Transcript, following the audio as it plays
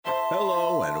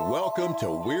Hello and welcome to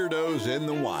Weirdos in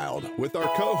the Wild with our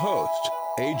co-host,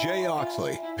 AJ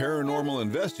Oxley, paranormal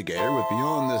investigator with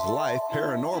Beyond This Life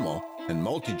Paranormal and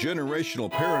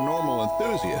multi-generational paranormal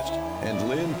enthusiast, and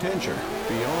Lynn Tincher,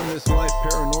 Beyond This Life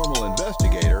paranormal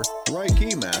investigator,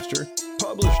 Reiki master,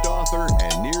 published author,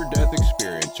 and near-death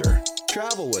experiencer.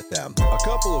 Travel with them, a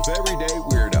couple of everyday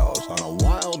weirdos on a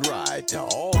wild ride to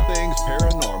all things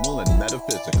paranormal and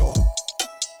metaphysical.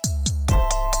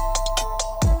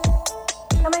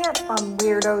 Coming up on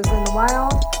Weirdos in the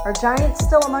Wild, are giants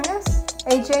still among us?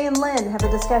 AJ and Lynn have a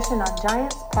discussion on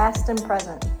giants past and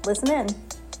present. Listen in.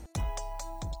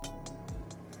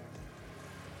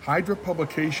 Hydra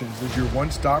Publications is your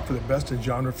one-stop for the best in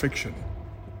genre fiction.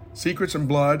 Secrets and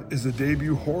Blood is the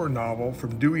debut horror novel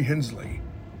from Dewey Hensley.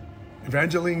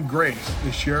 Evangeline Grace,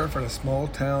 the sheriff in a small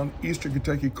town, eastern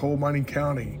Kentucky coal mining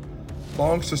county,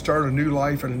 longs to start a new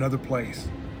life in another place.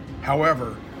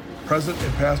 However, present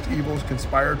and past evils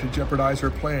conspire to jeopardize her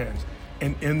plans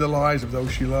and end the lives of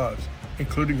those she loves,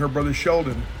 including her brother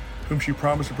Sheldon, whom she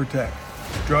promised to protect.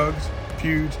 Drugs,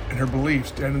 feuds, and her beliefs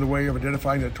stand in the way of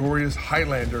identifying the notorious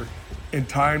Highlander in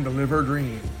time to live her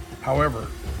dream. However,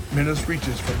 menace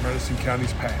reaches from Madison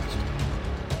County's past.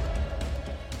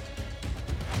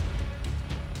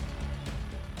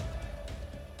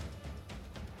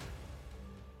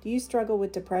 Do you struggle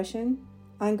with depression,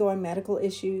 ongoing medical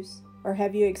issues, or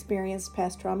have you experienced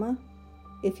past trauma?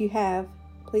 If you have,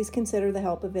 please consider the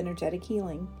help of energetic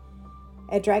healing.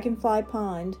 At Dragonfly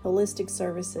Pond Holistic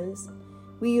Services,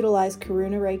 we utilize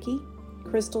Karuna Reiki,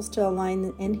 crystals to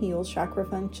align and heal chakra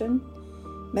function,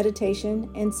 meditation,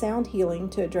 and sound healing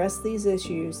to address these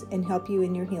issues and help you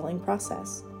in your healing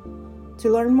process.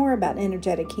 To learn more about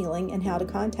energetic healing and how to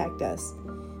contact us,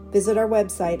 visit our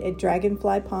website at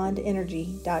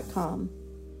dragonflypondenergy.com.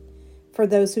 For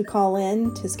those who call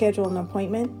in to schedule an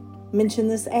appointment, mention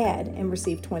this ad and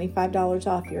receive $25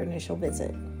 off your initial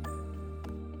visit.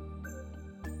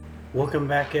 Welcome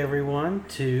back, everyone,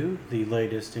 to the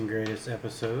latest and greatest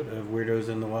episode of Weirdos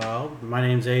in the Wild. My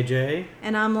name's AJ.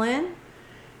 And I'm Lynn.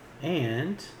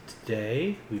 And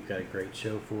today we've got a great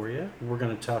show for you. We're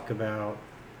going to talk about,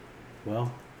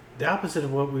 well, the opposite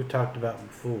of what we've talked about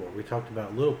before. We talked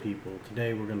about little people.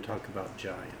 Today we're going to talk about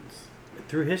giants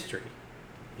through history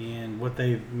and what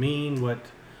they mean, what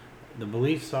the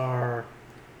beliefs are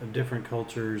of different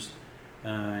cultures,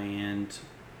 and,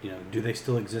 do they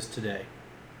still exist today?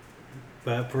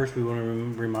 But first we want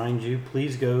to remind you,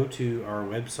 please go to our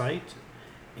website,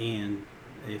 and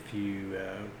if you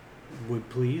would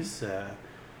please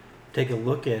take a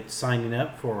look at signing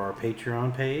up for our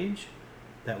Patreon page.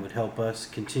 That would help us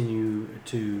continue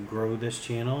to grow this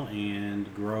channel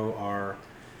and grow our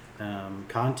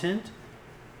content.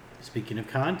 Speaking of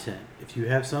content, if you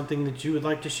have something that you would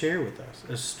like to share with us,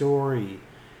 a story,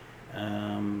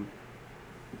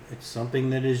 it's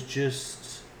something that is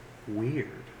just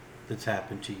weird that's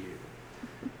happened to you,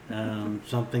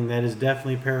 something that is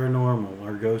definitely paranormal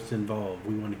or ghost involved,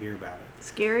 we want to hear about it.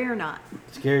 Scary or not?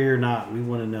 Scary or not, we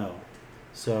want to know.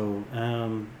 So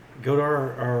go to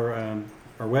our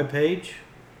webpage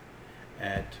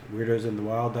at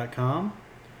weirdosinthewild.com.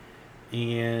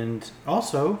 And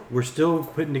also, we're still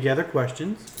putting together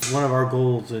questions. One of our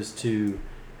goals is to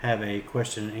have a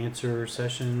question and answer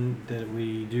session that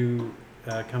we do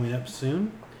coming up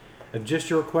soon of just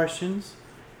your questions.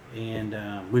 And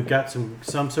we've got some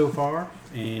so far,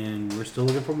 and we're still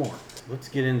looking for more. Let's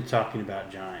get into talking about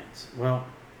giants. Well,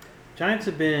 giants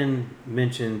have been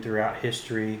mentioned throughout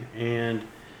history, and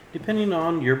depending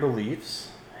on your beliefs,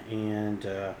 and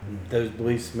those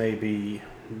beliefs may be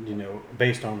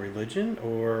based on religion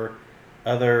or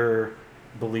other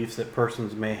beliefs that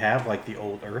persons may have, like the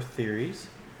old earth theories,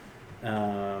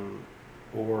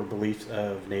 or beliefs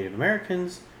of Native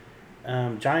Americans.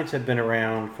 Giants have been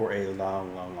around for a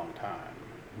long, long, long time.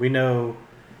 We know,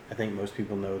 I think most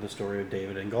people know the story of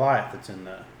David and Goliath that's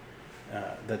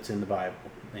in the Bible.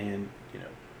 And,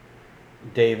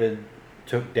 David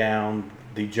took down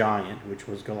the giant, which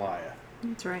was Goliath.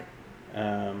 That's right.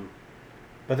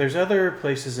 But there's other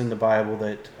places in the Bible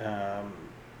that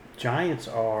giants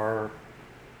are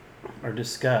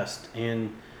discussed,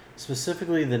 and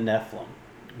specifically the Nephilim.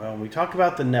 Well, when we talk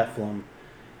about the Nephilim,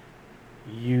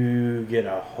 you get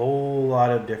a whole lot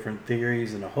of different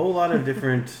theories and a whole lot of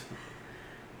different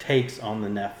takes on the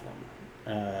Nephilim.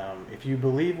 If you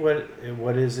believe what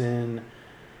is in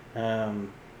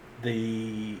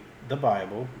the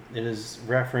Bible, it is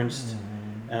referenced.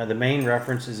 The main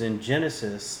reference is in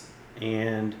Genesis,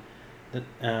 and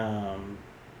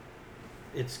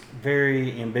it's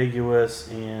very ambiguous,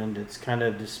 and it's kind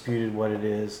of disputed what it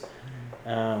is.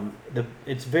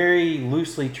 It's very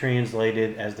loosely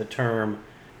translated as the term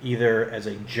either as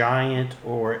a giant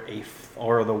or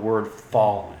the word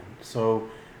fallen. So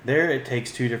there it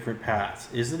takes two different paths.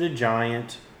 Is it a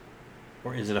giant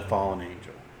or is it a fallen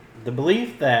angel? The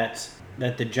belief that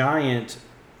the giant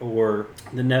or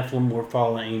the Nephilim were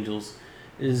fallen angels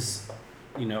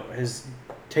has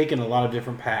taken a lot of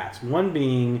different paths. One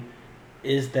being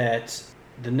is that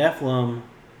the Nephilim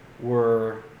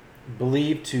were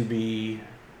believed to be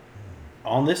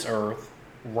on this earth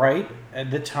right at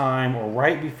the time or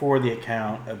right before the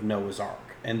account of Noah's Ark.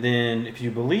 And then if you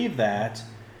believe that,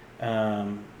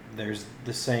 there's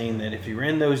the saying that if you're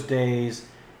in those days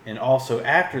and also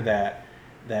after that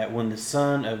when the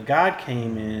Son of God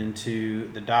came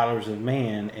into the daughters of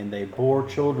man and they bore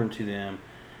children to them,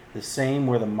 the same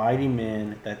were the mighty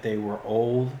men, that they were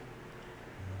old,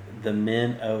 the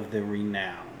men of the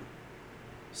renown.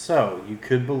 So you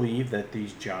could believe that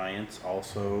these giants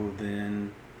also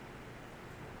then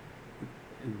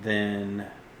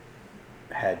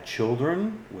had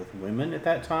children with women at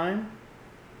that time.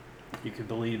 You could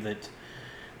believe that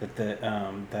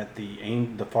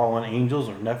the fallen angels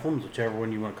or Nephilims, whichever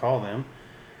one you want to call them,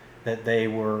 that they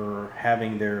were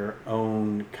having their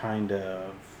own kind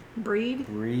of breed,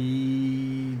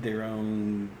 their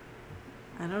own,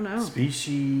 I don't know,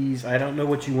 species. I don't know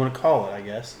what you want to call it, I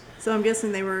guess. So I'm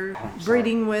guessing they were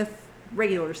breeding with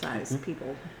regular sized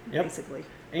people, basically.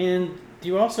 And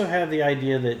you also have the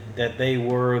idea that they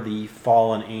were the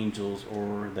fallen angels,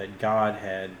 or that God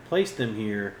had placed them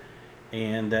here,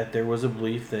 and that there was a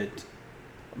belief that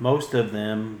most of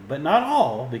them, but not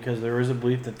all, because there is a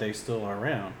belief that they still are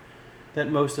around, that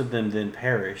most of them then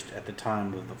perished at the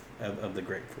time of the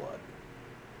Great Flood.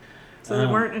 So they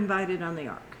weren't invited on the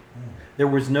ark. There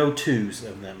was no twos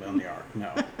of them on the ark.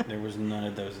 No, there was none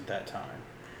of those at that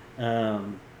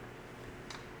time.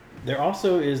 There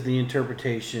also is the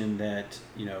interpretation that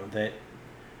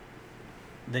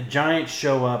that giants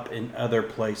show up in other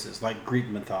places, like Greek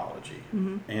mythology,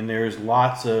 and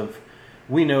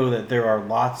we know that there are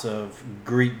lots of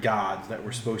Greek gods that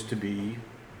were supposed to be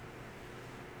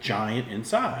giant in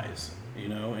size,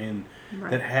 and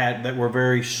that were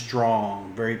very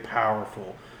strong, very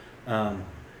powerful.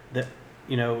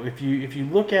 If you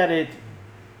look at it,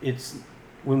 it's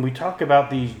when we talk about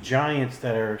these giants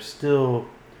that are still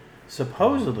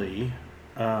supposedly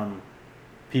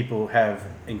people have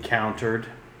encountered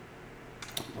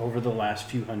over the last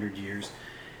few hundred years,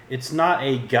 it's not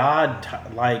a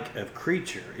god-like of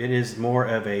creature. It is more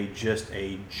of just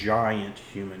a giant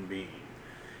human being.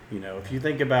 If you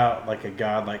think about like a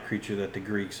god-like creature that the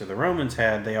Greeks or the Romans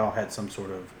had, they all had some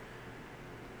sort of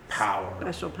power.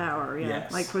 Special power, yeah.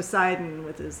 Yes. Like Poseidon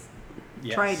with his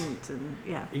trident and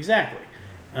Exactly.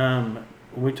 When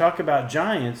we talk about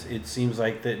giants, it seems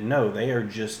like that they are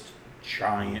just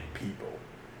giant people.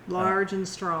 Large and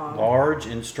strong. Large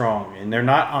and strong. And they're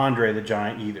not Andre the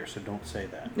Giant either, so don't say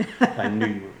that. I knew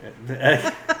you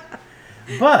were.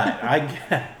 But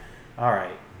all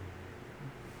right.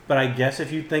 But I guess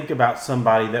if you think about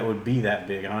somebody that would be that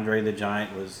big, Andre the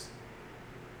Giant was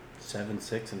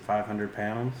 7'6" and 500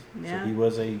 pounds. Yeah. So he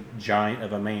was a giant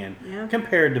of a man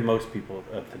compared to most people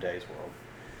of today's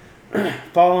world.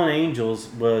 Fallen angels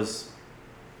was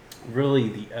really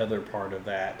the other part of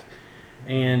that.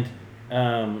 And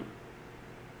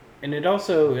it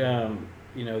also,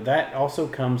 that also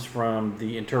comes from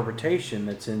the interpretation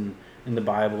that's in the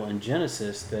Bible in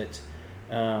Genesis that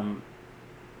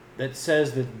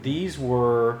says that these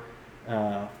were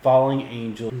falling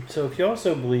angels. So if you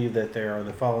also believe that there are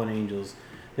the fallen angels,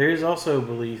 there is also a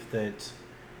belief that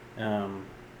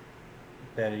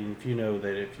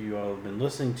if you all have been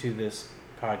listening to this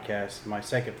podcast, my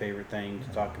second favorite thing to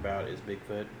talk about is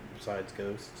Bigfoot, besides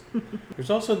ghosts. There's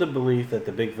also the belief that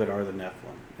the Bigfoot are the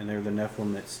Nephilim, and they're the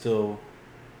Nephilim that still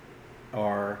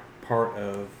are part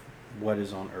of what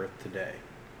is on Earth today.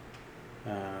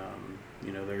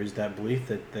 There is that belief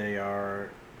that they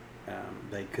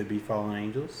could be fallen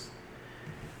angels.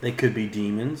 They could be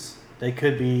demons. They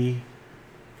could be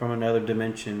from another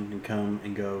dimension and come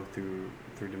and go through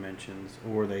dimensions,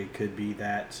 or they could be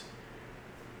that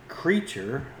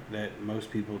creature that most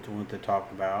people want to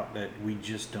talk about that we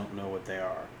just don't know what they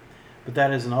are. But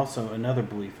that is also another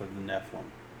belief of the Nephilim.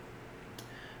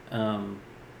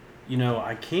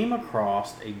 I came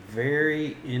across a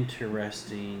very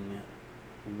interesting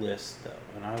list, though,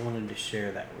 and I wanted to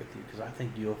share that with you because I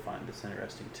think you'll find this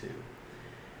interesting too.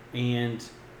 And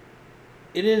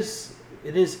it is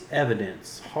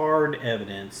evidence, hard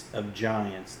evidence of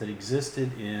giants that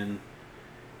existed in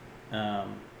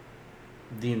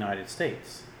the United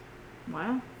States.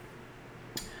 Wow.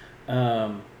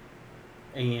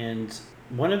 And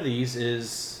one of these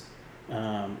is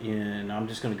I'm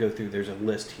just going to go through, there's a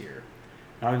list here.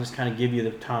 I'll just kind of give you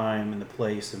the time and the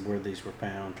place and where these were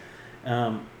found.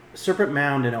 Serpent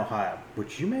Mound in Ohio,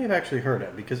 which you may have actually heard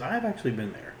of because I've actually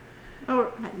been there.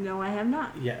 Oh, no, I have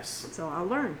not. Yes. So I'll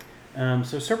learn.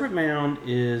 So Serpent Mound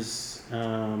is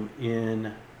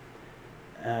in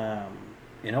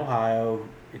Ohio.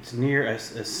 It's near a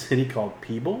city called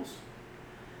Peebles,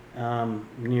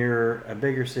 near a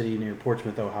bigger city near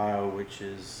Portsmouth, Ohio, which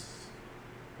is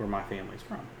where my family's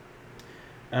from.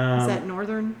 Is that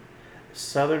northern?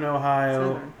 Southern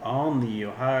Ohio, Southern. on the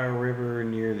Ohio River,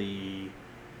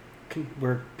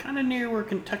 we're kind of near where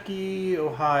Kentucky,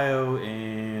 Ohio,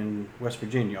 and West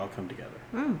Virginia all come together.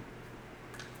 Mm.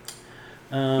 You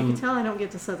can tell I don't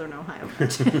get to Southern Ohio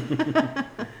much.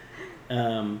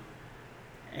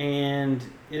 And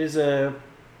it's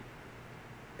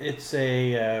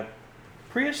a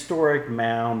prehistoric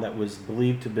mound that was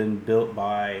believed to have been built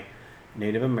by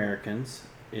Native Americans.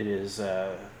 It is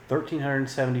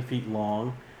 1,370 feet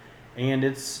long, and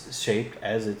it's shaped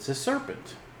as it's a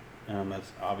serpent.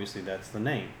 That's the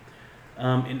name.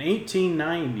 In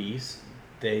 1890s,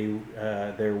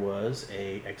 there was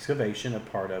a excavation, a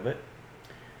part of it,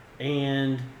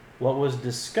 and what was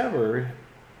discovered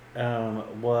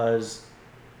was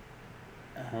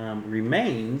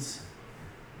remains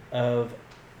of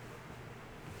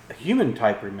human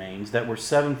type remains that were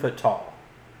 7 foot tall.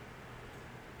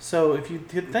 So if you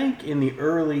could think in the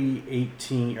late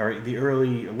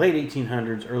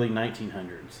 1800s, early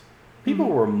 1900s, people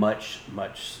were much,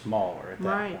 much smaller at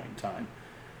that point in time.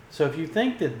 So if you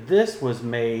think that this was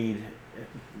made,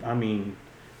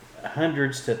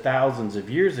 hundreds to thousands of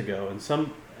years ago, and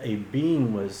a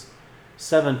being was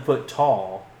 7 foot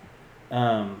tall,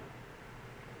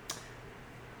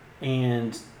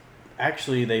 and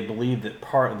actually they believed that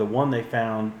the one they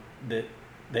found, that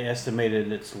they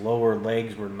estimated its lower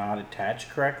legs were not attached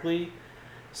correctly.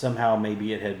 Somehow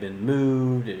maybe it had been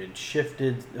moved, it had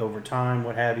shifted over time,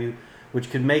 what have you,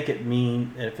 which could make it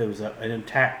mean that if it was an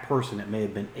intact person, it may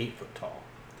have been 8 foot tall.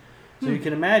 So you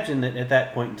can imagine that at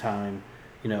that point in time,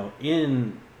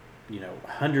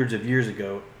 hundreds of years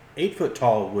ago, 8 foot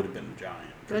tall would have been a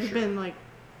giant. It would have been like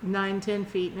 9-10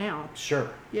 feet now.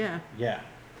 Sure. Yeah. Yeah.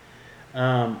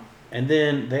 And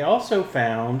then they also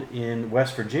found in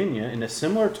West Virginia, in a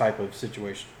similar type of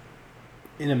situation,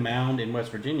 in a mound in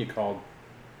West Virginia called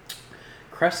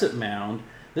Crescent Mound.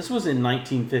 This was in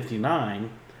 1959.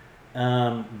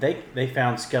 They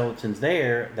found skeletons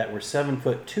there that were 7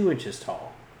 foot 2 inches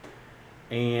tall,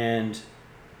 and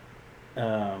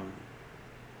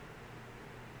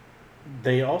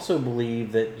they also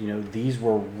believe that these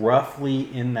were roughly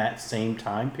in that same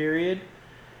time period,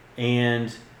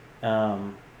 and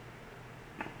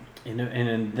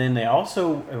then they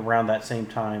also around that same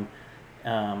time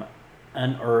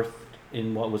unearthed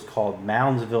in what was called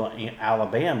Moundsville,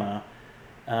 Alabama,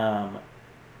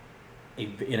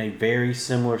 in a very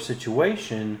similar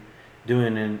situation,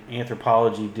 doing an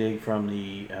anthropology dig from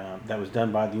that was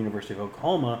done by the University of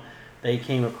Oklahoma. They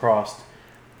came across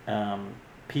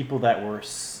people that were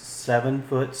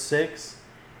 7'6"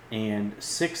 and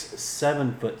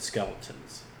 6-7 foot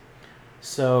skeletons.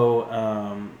 So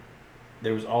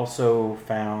there was also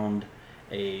found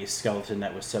a skeleton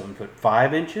that was 7 foot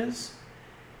 5 inches,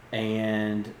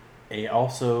 and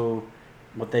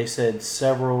what they said,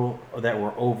 several that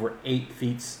were over 8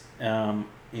 feet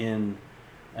in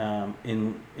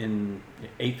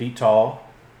 8 feet tall,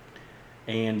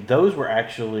 and those were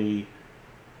actually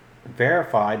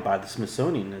verified by the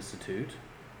Smithsonian Institute.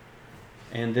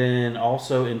 And then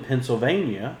also in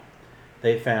Pennsylvania,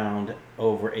 they found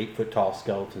over 8 foot tall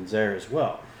skeletons there as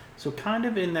well. So kind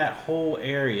of in that whole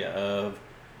area of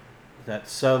that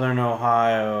southern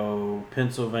Ohio,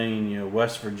 Pennsylvania,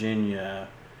 West Virginia,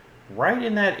 right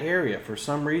in that area, for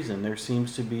some reason, there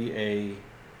seems to be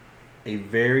a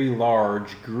very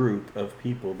large group of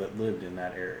people that lived in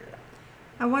that area.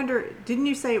 I wonder, didn't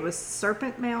you say it was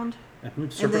Serpent Mound?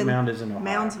 Serpent Mound is in Ohio.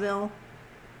 Moundsville?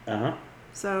 Uh-huh.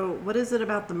 So what is it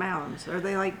about the mounds? Are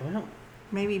they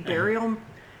maybe burial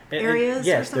areas?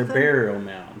 Yes, or something? they're burial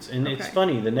mounds. And Okay. It's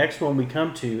funny, the next one we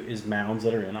come to is mounds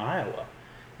that are in Iowa.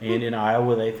 And in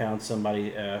Iowa, they found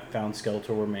found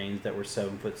skeletal remains that were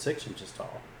 7 foot 6 inches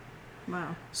tall.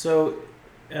 Wow. So,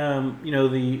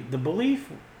 the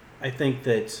belief, I think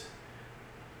that,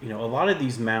 a lot of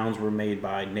these mounds were made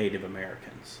by Native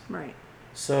Americans. Right.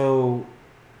 So,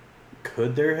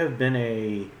 could there have been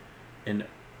an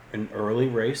early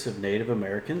race of Native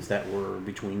Americans that were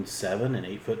between 7 and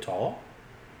 8 foot tall?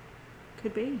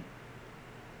 Could be.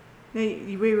 Now,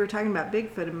 we were talking about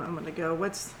Bigfoot a moment ago.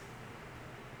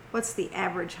 What's the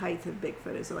average height of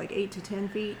Bigfoot? Is it like 8 to 10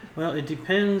 feet? Well, it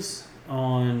depends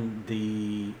on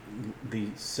the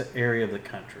area of the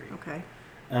country. Okay.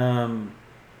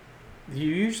 You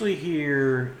usually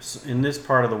hear in this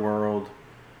part of the world,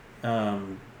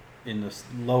 in the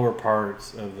lower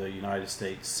parts of the United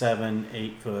States, 7,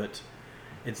 8 foot.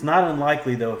 It's not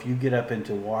unlikely, though, if you get up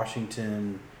into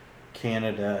Washington,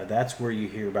 Canada, that's where you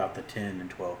hear about the 10 and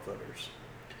 12 footers.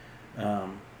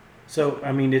 So,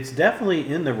 I mean, it's definitely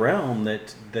in the realm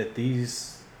that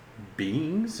these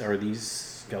beings or these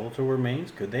skeletal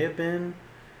remains, could it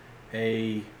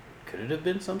have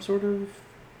been some sort of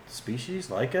species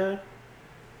like a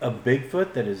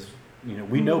Bigfoot that is,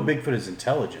 we know Bigfoot is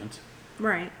intelligent.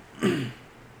 Right.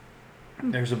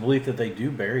 There's a belief that they do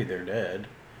bury their dead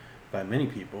by many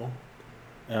people.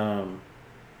 Yeah.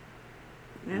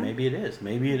 Maybe it is.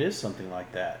 Maybe it is something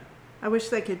like that. I wish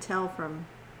they could tell from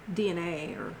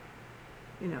DNA or,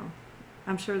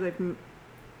 I'm sure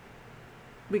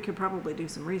we could probably do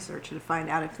some research to find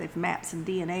out if they've mapped some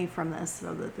DNA from this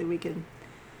so that we could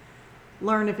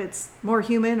learn if it's more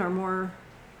human or more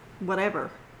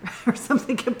whatever or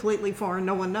something completely foreign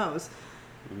no one knows.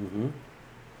 Mm-hmm.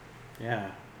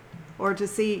 Yeah. Or to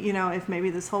see, if maybe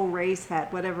this whole race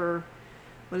had what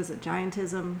is it,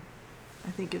 giantism, I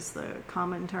think is the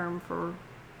common term for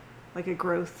like a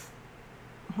growth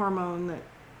hormone that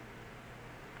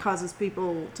causes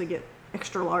people to get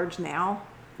extra large now.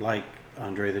 Like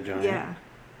Andre the Giant? Yeah.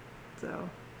 So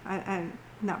I'm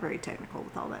not very technical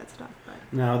with all that stuff. But.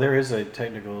 No, there is a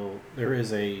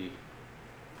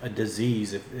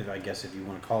disease, if I guess if you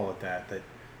want to call it that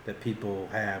people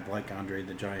have, like Andre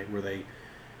the Giant, where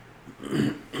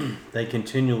they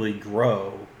continually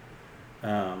grow.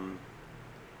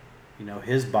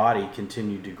 His body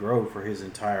continued to grow for his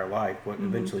entire life. What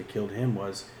eventually killed him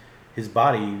was his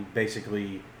body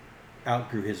basically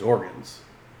outgrew his organs.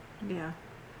 Yeah.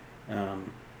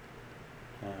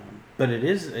 But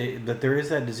there is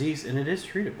that disease, and it is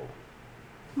treatable.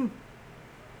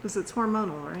 Because it's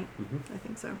hormonal, right? Mm-hmm. I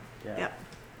think so. Yeah. Yep.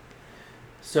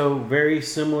 So, very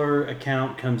similar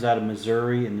account comes out of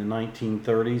Missouri in the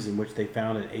 1930s, in which they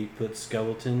found an 8-foot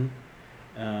skeleton.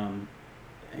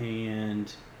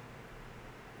 And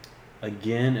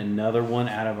again, another one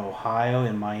out of Ohio,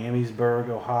 in Miamisburg,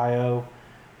 Ohio.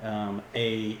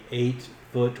 A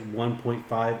 8-foot,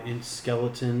 1.5-inch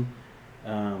skeleton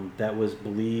that was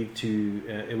believed to.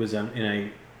 It was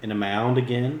in a mound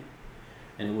again,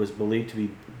 and it was believed to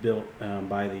be built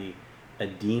by the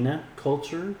Adena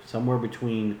culture, somewhere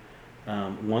between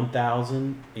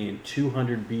 1000 and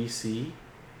 200 BC.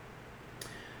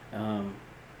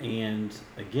 And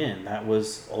again, that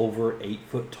was over 8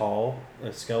 foot tall.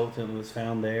 A skeleton was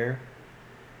found there.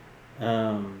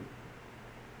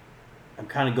 I'm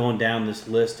kind of going down this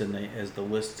list, and as the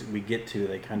list we get to,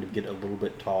 they kind of get a little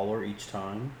bit taller each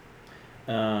time.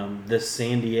 The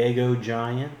San Diego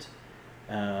giant,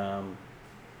 and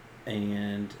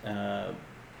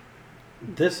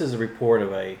this is a report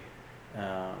of a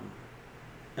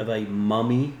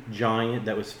mummy giant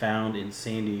that was found in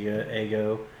San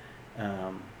Diego.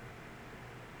 At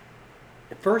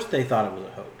first, they thought it was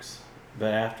a hoax,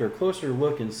 but after a closer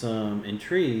look and some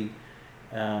intrigue,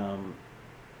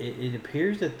 it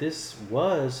appears that this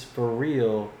was for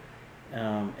real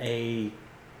a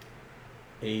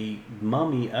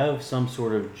mummy of some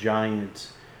sort of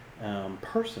giant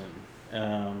person.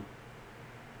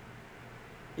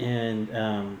 And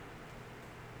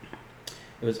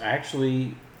it was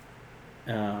actually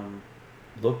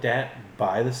looked at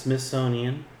by the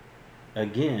Smithsonian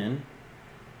again,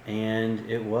 and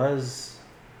it was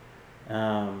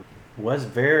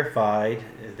verified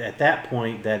at that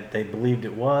point that they believed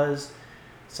it was.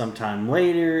 Sometime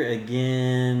later,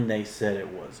 again, they said it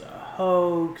was a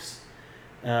hoax.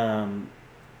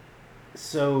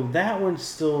 So that one's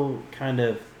still kind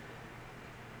of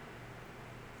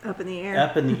up in the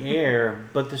air.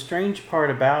 But the strange part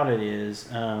about it is,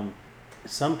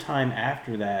 sometime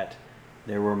after that,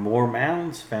 there were more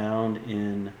mounds found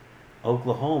in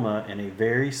Oklahoma, and a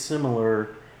very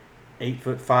similar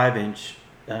 8-foot 5-inch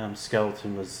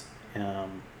skeleton was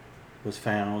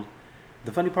found.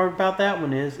 The funny part about that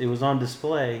one is it was on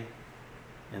display,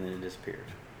 and then it disappeared.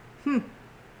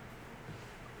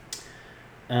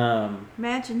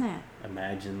 Imagine that.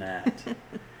 Imagine that.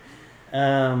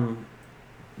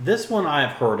 This one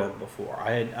I've heard of before.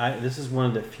 This is one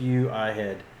of the few I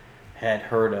had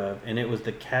heard of, and it was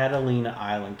the Catalina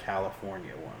Island,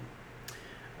 California one.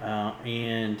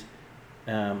 And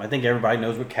I think everybody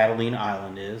knows what Catalina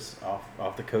Island is,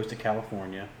 off the coast of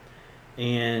California.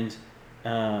 And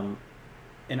an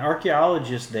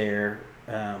archaeologist there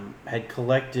had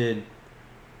collected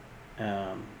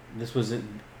this was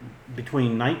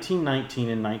between 1919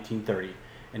 and 1930.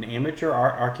 An amateur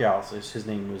archaeologist, his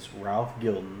name was Ralph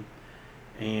Gilden,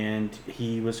 and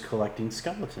he was collecting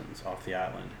skeletons off the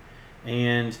island.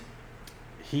 And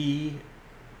he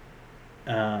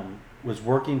was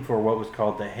working for what was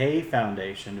called the Hay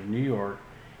Foundation of New York,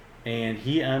 and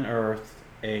he unearthed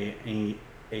a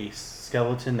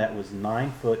skeleton that was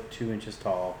 9 foot 2 inches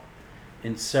tall,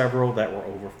 and several that were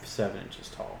over 7 inches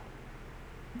tall.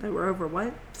 They were over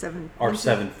what? 7 Or inches?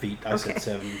 7 feet. I said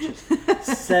 7 inches.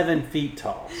 7 feet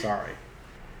tall. Sorry.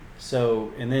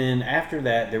 So, and then after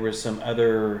that, there was some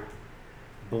other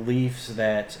beliefs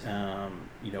that,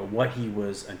 what he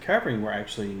was uncovering were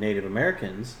actually Native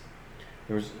Americans.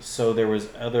 There was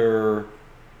other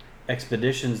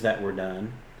expeditions that were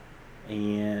done,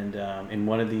 and in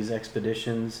one of these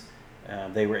expeditions,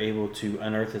 they were able to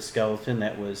unearth a skeleton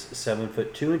that was 7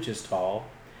 foot 2 inches tall,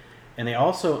 and they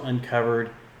also uncovered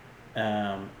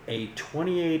a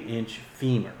 28-inch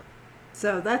femur.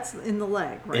 So that's in the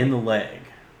leg, right? In the leg.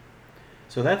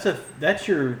 So that's the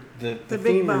big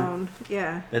femur bone,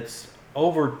 yeah. that's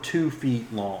over 2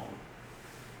 feet long.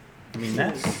 I mean,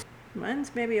 that's...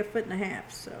 Mine's maybe 1.5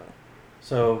 feet,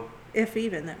 So... if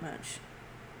even that much,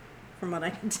 from what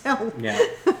I can tell. Yeah.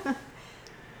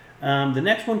 The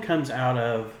next one comes out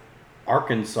of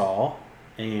Arkansas,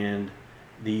 and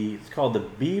it's called the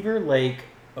Beaver Lake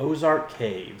Ozark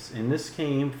Caves, and this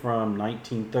came from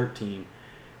 1913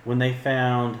 when they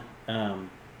found a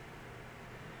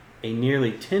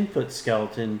nearly 10-foot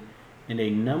skeleton and a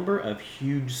number of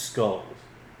huge skulls.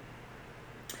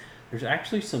 There's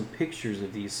actually some pictures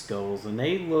of these skulls, and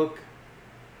they look,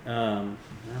 I'll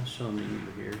show them to you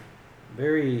here,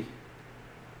 very,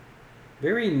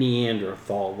 very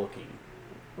Neanderthal looking.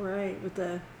 Right, with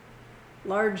the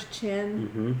large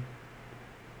chin,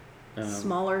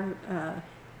 smaller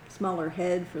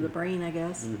head for the brain, I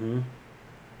guess. Mm-hmm.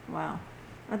 Wow.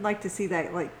 I'd like to see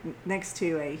that, like, next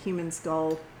to a human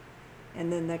skull,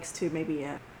 and then next to maybe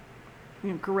a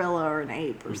gorilla or an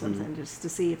ape or something, just to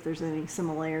see if there's any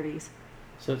similarities.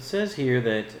 So it says here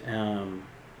that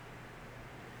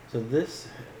this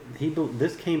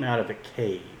came out of a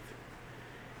cave,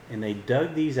 and they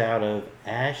dug these out of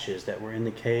ashes that were in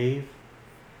the cave,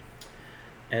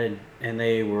 and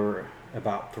they were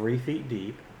about 3 feet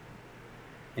deep.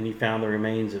 And he found the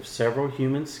remains of several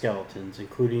human skeletons,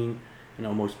 including an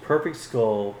almost perfect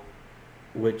skull,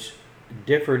 which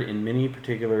differed in many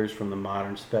particulars from the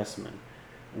modern specimen.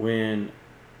 When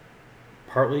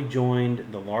partly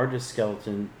joined, the largest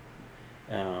skeleton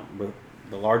was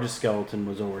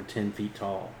over 10 feet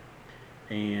tall,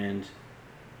 and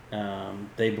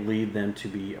they believed them to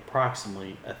be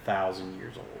approximately 1,000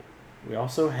 years old. We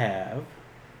also have,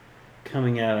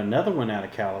 coming out, another one out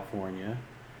of California,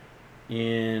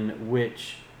 in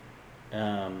which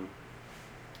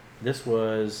this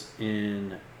was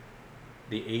in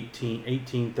the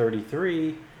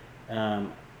 1833.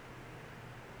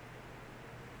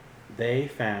 They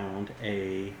found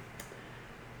a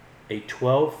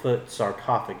 12-foot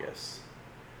sarcophagus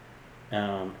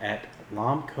at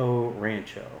Lomco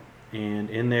Rancho, and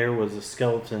in there was a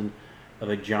skeleton of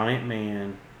a giant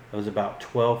man that was about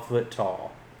 12 foot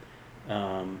tall.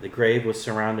 The grave was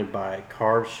surrounded by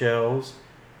carved shells,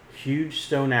 huge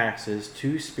stone axes,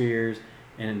 2 spears,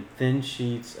 and thin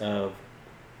sheets of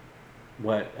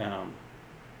what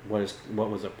was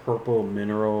a purple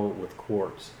mineral with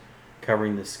quartz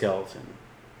covering the skeleton.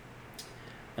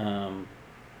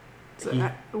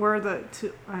 Were the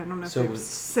I don't know if it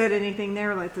said anything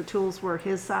there, like the tools were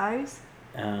his size?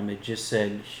 It just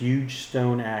said huge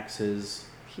stone axes.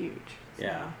 Huge.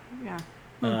 Yeah.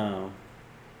 So, yeah.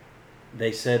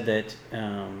 They said that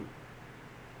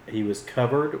he was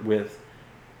covered with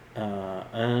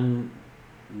unlegible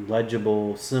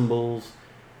symbols.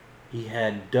 He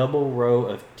had double row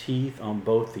of teeth on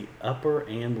both the upper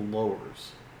and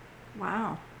lowers.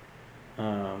 Wow.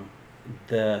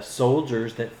 The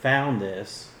soldiers that found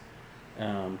this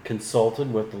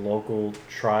consulted with the local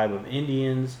tribe of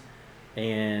Indians,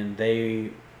 and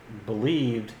they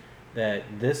believed that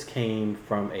this came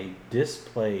from a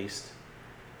displaced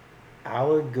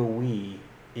Allegheny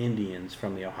Indians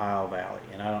from the Ohio Valley.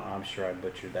 And I'm sure I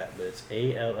butchered that, but it's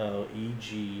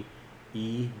Allegheny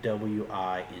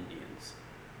Indians.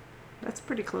 That's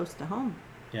pretty close to home.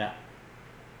 Yeah.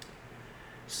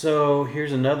 So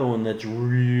here's another one that's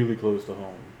really close to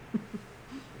home.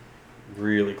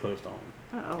 Really close to home.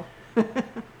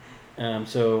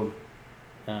 Uh-oh.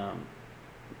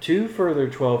 2 further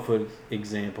 12-foot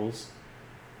examples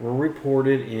were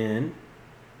reported in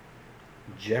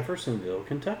Jeffersonville,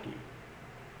 Kentucky.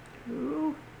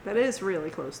 Ooh. That is really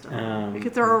close to home. You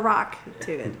could throw a rock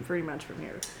to it pretty much from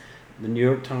here. The New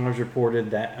York Times reported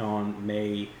that on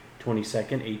May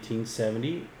 22nd,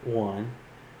 1871,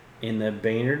 in the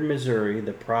Baynard, Missouri,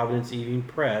 the Providence Evening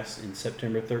Press in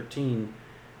September 13,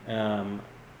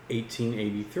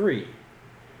 1883.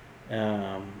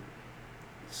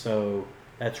 So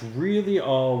that's really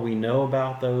all we know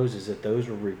about those, is that those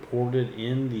were reported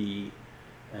in the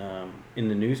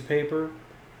newspaper,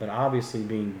 but obviously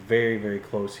being very, very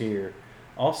close here.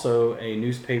 Also, a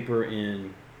newspaper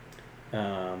in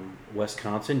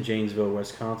Wisconsin, Janesville,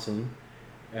 Wisconsin,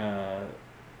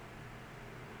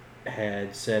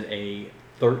 had said a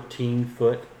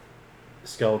 13-foot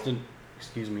skeleton,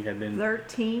 had been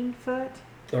 13 foot?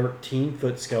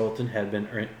 13-foot skeleton had been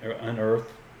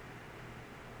unearthed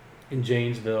in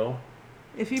Janesville.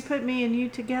 If you put me and you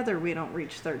together, we don't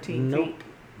reach 13 feet.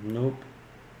 Nope.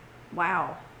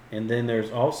 Wow. And then there's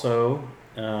also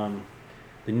the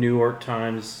New York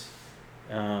Times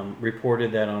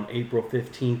reported that on April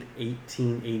 15th,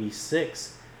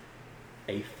 1886,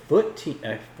 a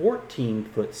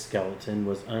 14-foot skeleton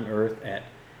was unearthed at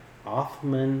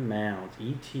Othman Mounds,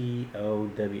 Etowah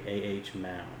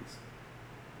Mounds.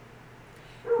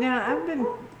 Now, I've been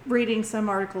reading some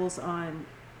articles on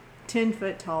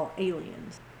 10-foot tall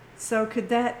aliens. So could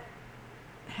that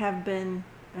have been,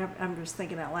 I'm just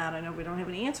thinking out loud, I know we don't have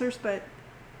any answers, but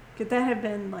could that have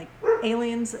been like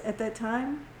aliens at that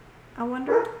time? I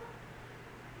wonder.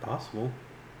 Possible.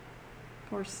 Of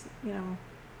course, you know,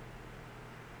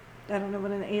 I don't know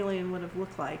what an alien would have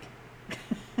looked like.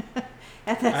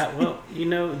 At that well, you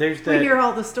know, there's that. We hear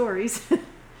all the stories.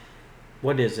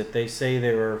 What is it? They say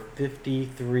there were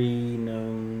 53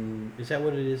 known. Is that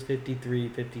what it is? 53,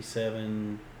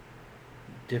 57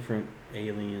 different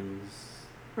aliens.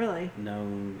 Really?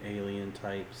 Known alien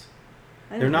types.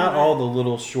 I They're didn't not know all that. the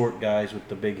little short guys with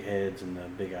the big heads and the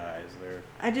big eyes. They're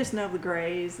I just know the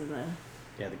grays and the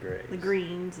grays. the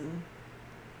greens and.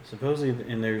 Supposedly,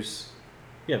 and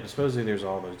but supposedly there's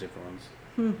all those different ones.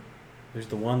 There's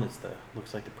the one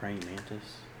looks like the praying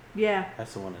mantis. Yeah.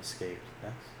 That's the one that escaped.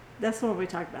 That's the one we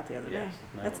talked about the other day.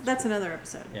 That's another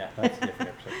episode. Yeah, that's a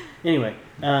different episode. Anyway,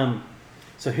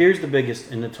 so here's the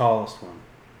biggest and the tallest one.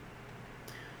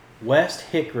 West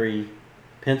Hickory,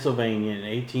 Pennsylvania in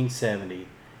 1870,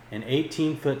 an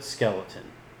 18-foot skeleton.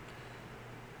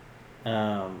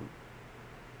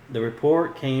 The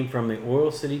report came from the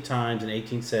Oil City Times in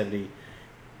 1870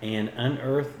 and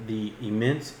unearthed the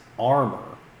immense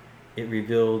armor. It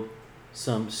revealed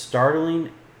some startling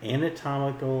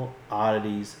anatomical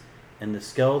oddities and the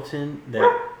skeleton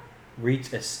that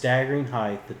reached a staggering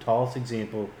height, the tallest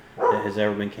example that has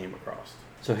ever been came across.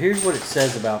 So here's what it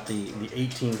says about the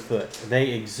 18-foot.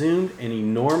 They exhumed an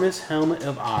enormous helmet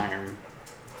of iron,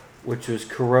 which was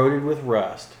corroded with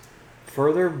rust.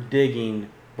 Further digging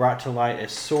brought to light a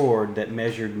sword that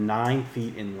measured 9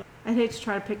 feet in length. I'd hate to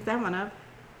try to pick that one up.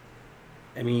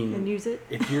 I mean, and use it.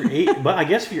 If you're but I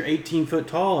guess if you're 18 foot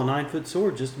tall, a 9-foot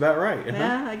sword, just about right.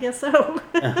 Yeah, I guess so.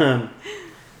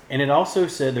 And it also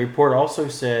said, the report also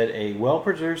said, a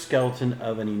well-preserved skeleton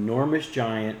of an enormous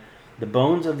giant. The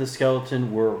bones of the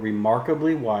skeleton were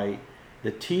remarkably white.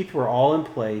 The teeth were all in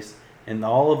place, and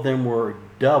all of them were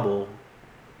double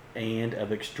and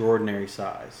of extraordinary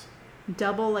size.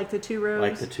 Double, like the 2 rows?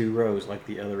 Like the 2 rows, like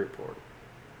the other report.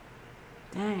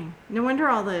 Dang. No wonder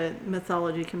all the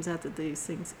mythology comes out that these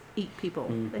things eat people.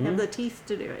 Mm-hmm. They have the teeth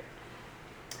to do it.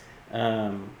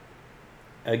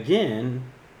 Again,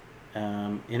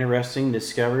 interesting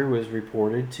discovery was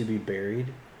reported to be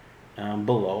buried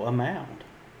below a mound.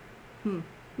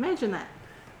 Imagine that.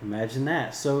 Imagine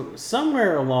that. So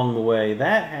somewhere along the way,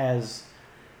 that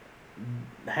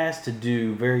has to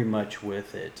do very much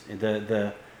with it.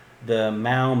 The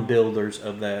mound builders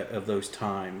of those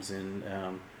times, and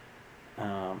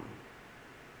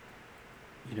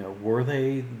were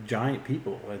they giant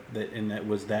people? And that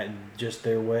was that just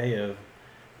their way of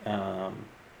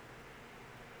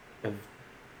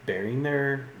burying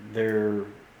their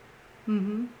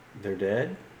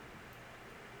dead?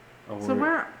 So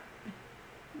where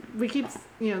we keep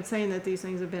saying that these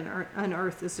things have been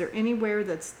unearthed. Is there anywhere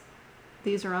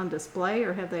these are on display,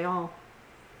 or have they all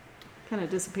kind of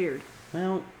disappeared?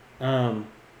 Well,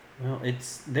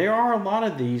 there are a lot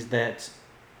of these that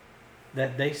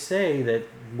they say that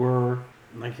were,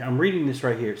 like, I'm reading this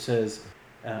right here. It says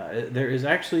there is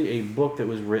actually a book that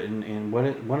was written, and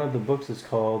one of the books is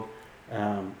called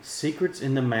Secrets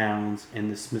in the Mounds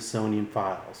and the Smithsonian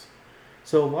Files.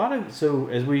 So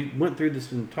as we went through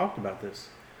this and talked about this,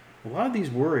 a lot of these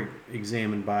were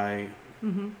examined by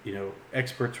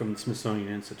experts from the Smithsonian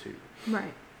Institute.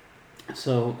 Right.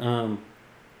 So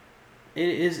It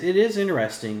is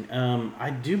interesting. I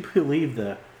do believe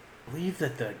that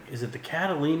is it the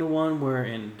Catalina one where,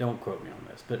 and don't quote me on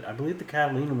this, but I believe the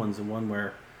Catalina one's the one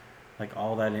where like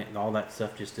all that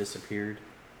stuff just disappeared.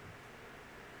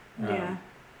 Yeah.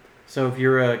 So if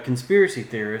you're a conspiracy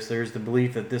theorist, there's the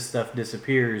belief that this stuff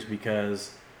disappears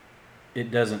because it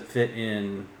doesn't fit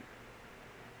in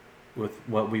with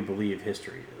what we believe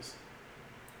history is.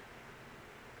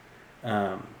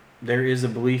 There is a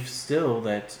belief still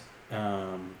that,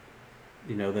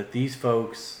 that these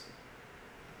folks,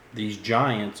 these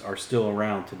giants, are still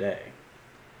around today.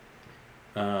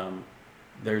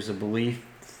 There's a belief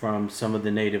from some of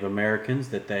the Native Americans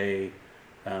that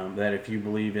that if you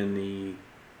believe in the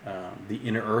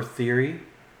inner Earth theory,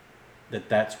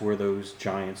 that's where those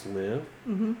giants live,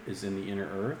 is in the inner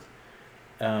Earth.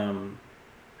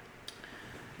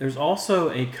 There's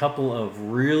also a couple of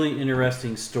really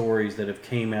interesting stories that have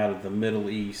came out of the Middle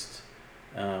East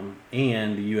and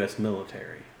the U.S.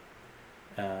 military.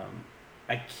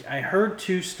 I heard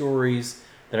two stories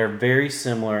that are very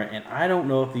similar, and I don't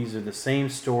know if these are the same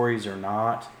stories or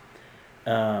not.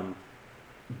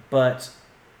 But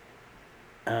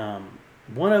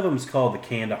one of them is called the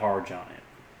Kandahar Giant.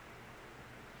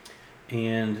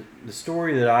 And the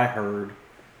story that I heard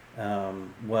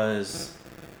was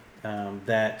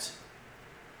that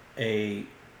a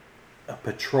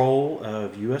patrol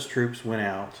of U.S. troops went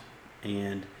out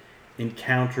and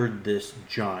encountered this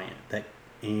giant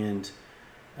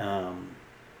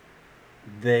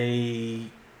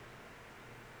they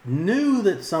knew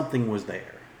that something was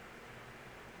there.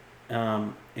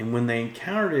 And when they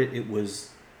encountered it, it was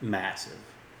massive.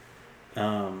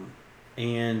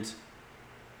 And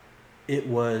it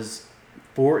was,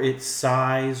 for its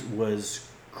size, was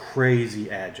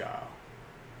crazy agile.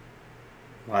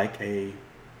 Like a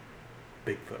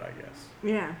Bigfoot, I guess.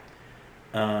 Yeah.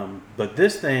 But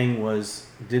this thing was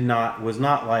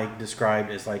not like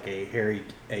described as like a hairy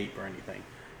ape or anything.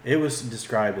 It was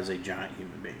described as a giant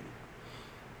human being.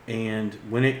 And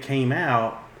when it came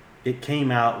out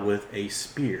with a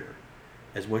spear,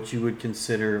 as what you would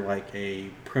consider like a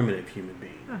primitive human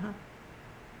being. Uh-huh.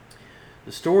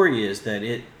 The story is that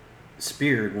it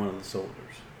speared one of the soldiers.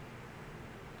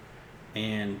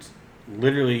 And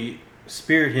literally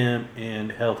speared him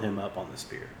and held him up on the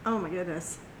spear. Oh my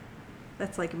goodness.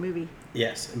 That's like a movie.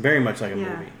 Yes, very much like a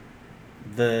movie.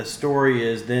 The story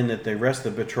is then that the rest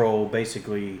of the patrol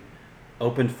basically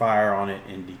opened fire on it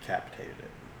and decapitated it.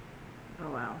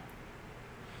 Oh, wow.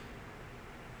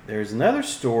 There's another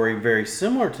story very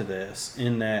similar to this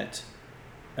in that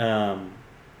a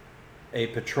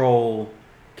patrol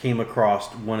came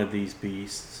across one of these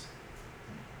beasts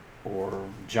or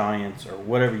giants or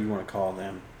whatever you want to call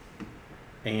them,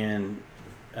 and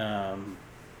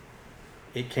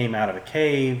it came out of a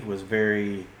cave, was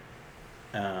very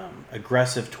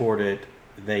aggressive toward it.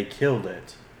 They killed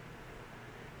it,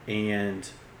 and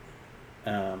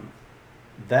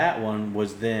that one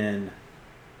was then,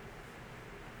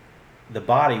 the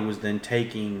body was then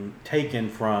taken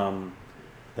from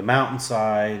the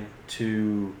mountainside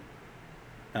to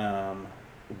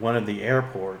one of the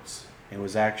airports, and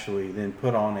was actually then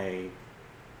put on a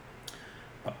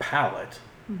pallet.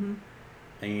 Mm-hmm.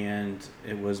 And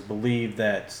it was believed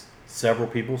that several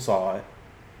people saw it.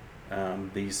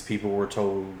 These people were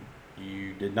told,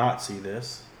 you did not see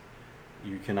this.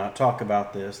 You cannot talk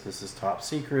about this. This is top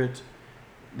secret.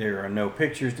 There are no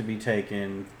pictures to be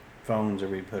taken. Phones are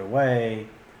to be put away.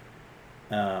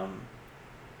 The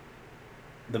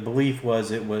belief was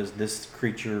this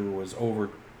creature was over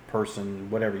person,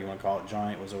 whatever you want to call it,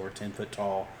 giant, was over 10 foot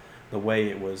tall. The way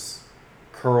it was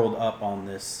curled up on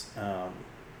this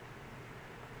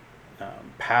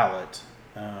pallet,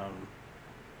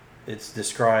 it's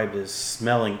described as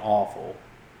smelling awful.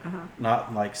 Uh-huh.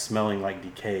 Not like smelling like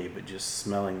decay, but just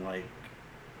smelling like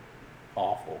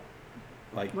awful.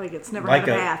 Like it's never had a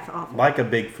bath. Awful. Like a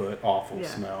Bigfoot awful Yeah.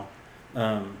 smell.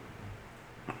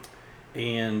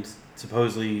 And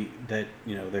supposedly that,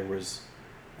 there was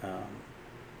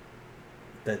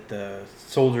that the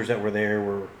soldiers that were there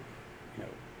were,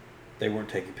 they weren't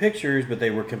taking pictures, but they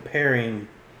were comparing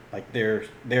like their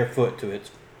foot to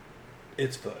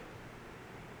its foot.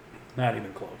 Not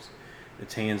even close.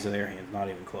 Its hands to their hands, not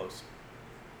even close.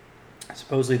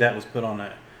 Supposedly that was put on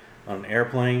an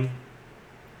airplane.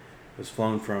 It was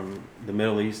flown from the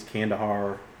Middle East,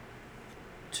 Kandahar,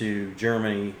 to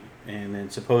Germany, and then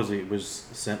supposedly it was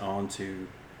sent on to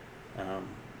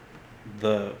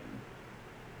the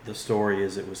story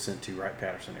is it was sent to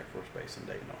Wright-Patterson Air Force Base in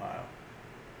Dayton, Ohio.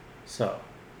 So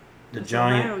the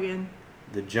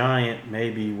giant may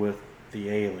be with the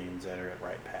aliens that are at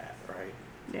Wright-Pat, right?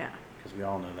 Yeah. Because because we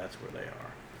all know that's where they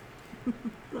are.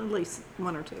 At least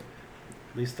one or two.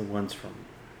 At least the ones from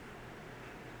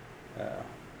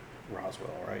Roswell,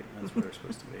 right? That's where they're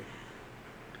supposed to be.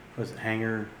 Was it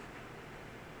Hangar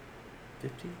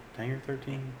 50? Hangar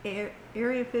 13?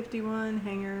 Area 51,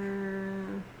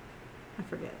 Hangar... I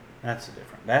forget. That's a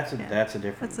different. That's a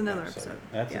different. That's another episode.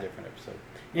 That's a different episode.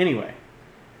 Anyway,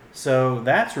 so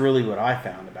that's really what I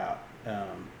found about.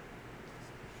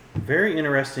 Very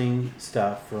interesting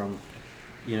stuff from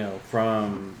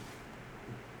 1000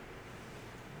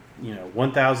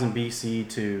 BC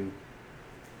to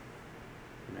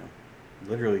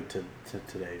literally to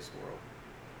today's world.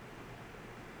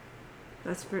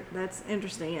 That's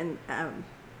interesting, and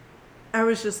I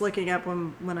was just looking up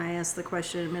when I asked the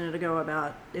question a minute ago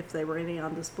about if they were any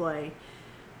on display.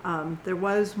 There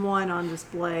was one on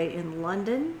display in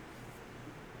London,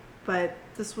 but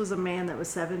this was a man that was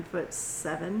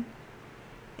 7'7",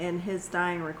 and his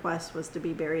dying request was to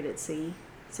be buried at sea.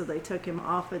 So they took him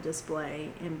off a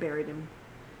display and buried him.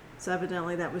 So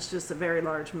evidently that was just a very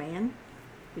large man,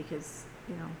 because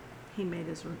he made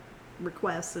his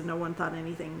request, and no one thought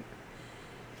anything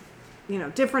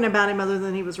different about him other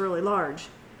than he was really large.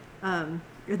 And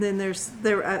then there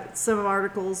were some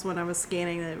articles when I was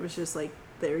scanning that it was just like,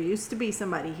 there used to be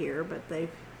somebody here, but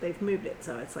they've moved it,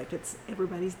 so it's like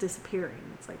everybody's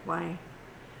disappearing. It's like, why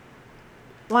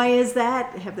is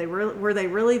that? Were they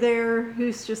really there?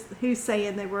 Who's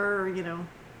saying they were?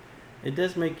 It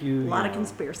does make you a lot of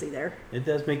conspiracy there. It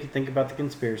does make you think about the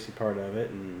conspiracy part of it,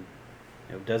 and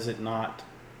does it not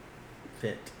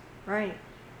fit? Right.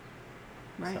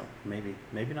 So maybe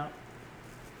not.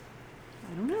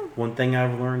 I don't know. One thing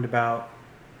I've learned about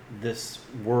this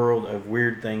world of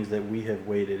weird things that we have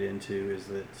waded into is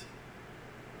that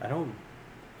I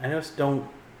just don't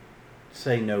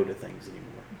say no to things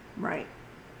anymore.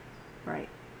 Right.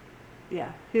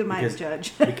 Yeah. Who am I to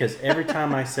judge? Because every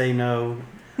time I say no,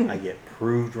 I get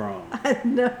proved wrong.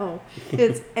 No.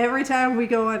 It's every time we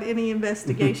go on any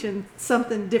investigation,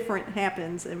 something different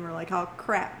happens, and we're like, oh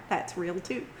crap, that's real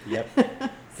too. Yep.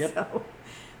 So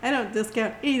I don't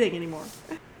discount anything anymore.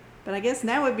 But I guess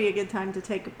now would be a good time to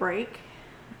take a break.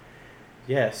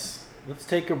 Yes. Let's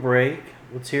take a break.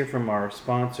 Let's hear from our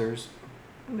sponsors.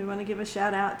 We want to give a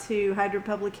shout out to Hydra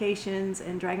Publications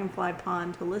and Dragonfly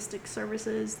Pond Holistic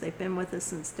Services. They've been with us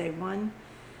since day one.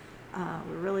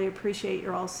 We really appreciate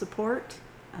your all's support.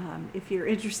 If you're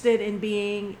interested in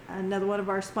being another one of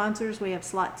our sponsors, we have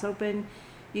slots open.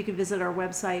 You can visit our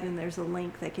website, and there's a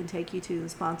link that can take you to the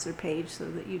sponsor page so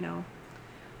that you know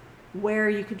where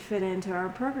you could fit into our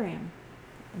program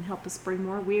and help us bring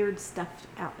more weird stuff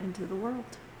out into the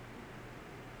world.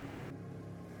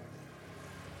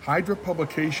 Hydra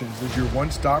Publications is your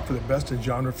one-stop for the best in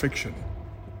genre fiction.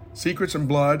 Secrets and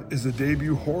Blood is the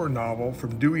debut horror novel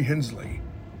from Dewey Hensley.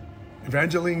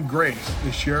 Evangeline Grace,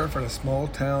 the sheriff in a small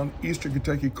town, eastern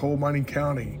Kentucky coal mining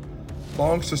county,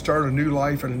 longs to start a new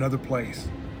life in another place.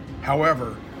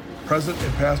 However, present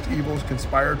and past evils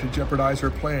conspire to jeopardize her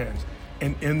plans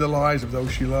and end the lives of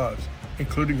those she loves,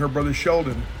 including her brother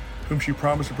Sheldon, whom she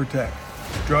promised to protect.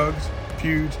 Drugs,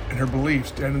 feuds, and her beliefs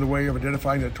stand in the way of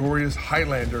identifying the notorious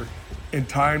Highlander in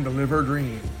time to live her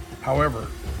dream. However,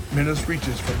 menace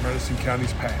reaches from Madison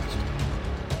County's past.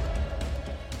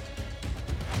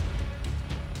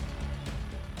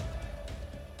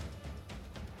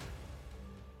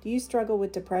 Do you struggle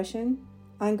with depression,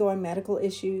 ongoing medical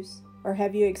issues, or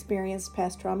have you experienced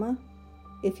past trauma?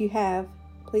 If you have,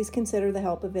 please consider the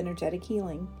help of energetic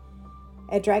healing.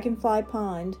 At Dragonfly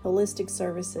Pond Holistic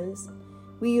Services,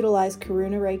 we utilize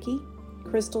Karuna Reiki,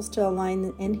 crystals to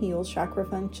align and heal chakra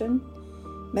function,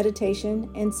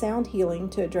 meditation, and sound healing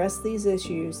to address these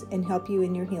issues and help you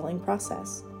in your healing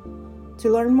process. To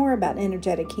learn more about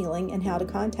energetic healing and how to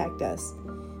contact us,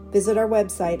 visit our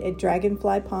website at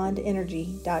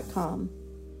dragonflypondenergy.com.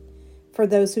 For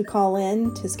those who call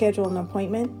in to schedule an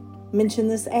appointment, mention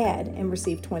this ad and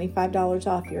receive $25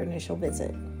 off your initial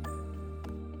visit.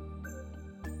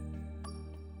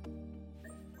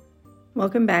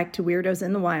 Welcome back to Weirdos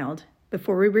in the Wild.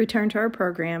 Before we return to our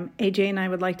program, AJ and I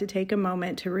would like to take a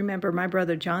moment to remember my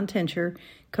brother John Tincher,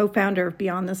 co-founder of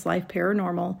Beyond This Life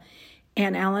Paranormal,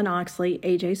 and Alan Oxley,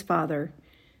 AJ's father.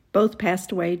 Both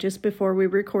passed away just before we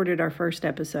recorded our first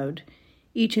episode.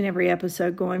 Each and every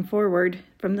episode going forward,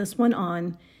 from this one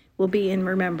on, will be in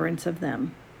remembrance of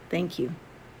them. Thank you.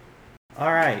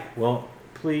 All right. Well,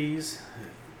 please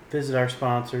visit our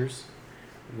sponsors.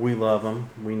 We love them.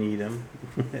 We need them.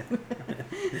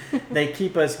 They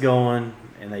keep us going,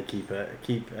 and they keep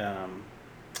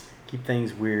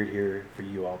things weird here for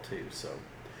you all too. So,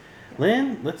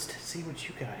 Lynn, let's see what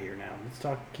you got here now. Let's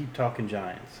keep talking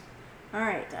giants. All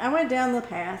right, I went down the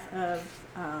path of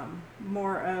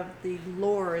more of the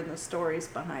lore and the stories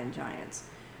behind giants.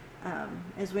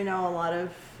 As we know, a lot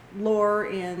of lore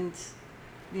and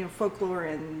folklore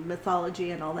and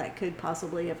mythology and all that could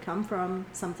possibly have come from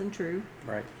something true.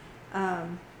 Right.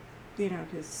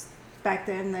 Because back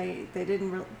then they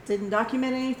didn't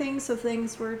document anything, so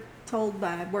things were told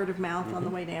by word of mouth on the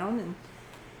way down,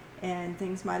 and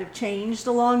things might have changed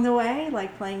along the way,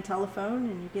 like playing telephone,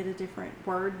 and you get a different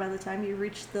word by the time you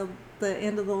reach the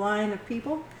end of the line of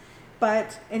people.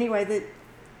 But anyway,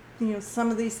 that some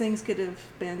of these things could have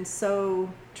been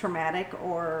so traumatic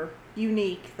or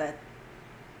unique that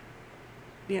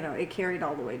it carried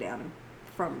all the way down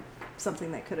from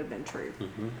something that could have been true.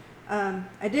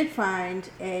 I did find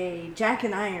a Jack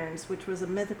in Irons, which was a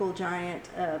mythical giant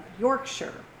of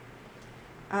Yorkshire.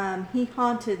 He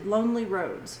haunted lonely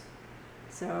roads.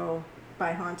 So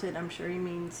by haunted, I'm sure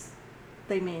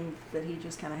they mean that he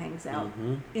just kind of hangs out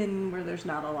in where there's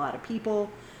not a lot of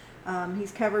people.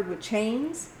 He's covered with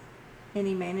chains, and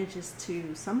he manages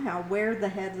to somehow wear the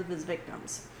heads of his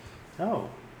victims. Oh,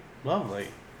 lovely.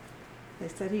 They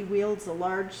said he wields a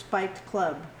large spiked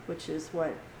club, which is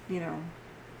what,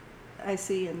 I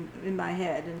see in my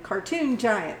head. And cartoon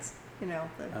giants,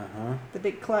 the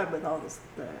big club with all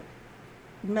the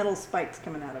metal spikes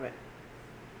coming out of it.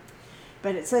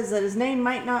 But it says that his name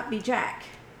might not be Jack,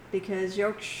 because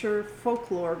Yorkshire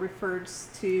folklore refers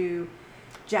to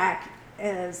Jack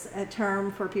as a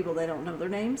term for people that don't know their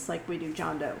names, like we do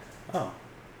John Doe. Oh.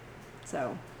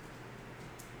 So,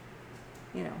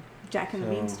 Jack and the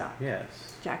Beanstalk.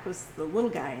 Yes. Jack was the little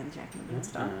guy in Jack and the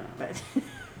Beanstalk. But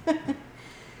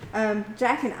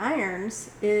Jack in Irons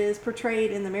is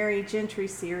portrayed in the Mary Gentry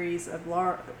series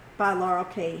by Laurel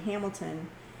K. Hamilton.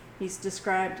 He's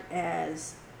described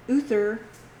as Uther,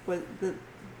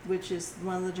 which is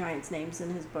one of the giant's names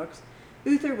in his books.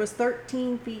 Uther was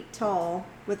 13 feet tall,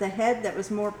 with a head that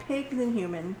was more pig than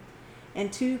human,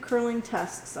 and 2 curling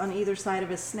tusks on either side of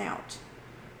his snout.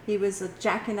 He was a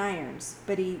Jack in Irons,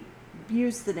 but he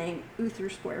used the name Uther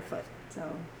Squarefoot.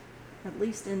 So, at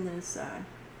least in this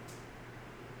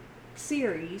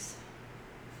series,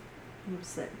 he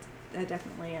was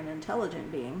definitely an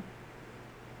intelligent being.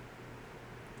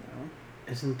 So.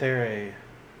 Isn't there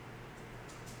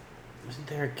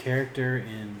a character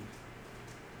in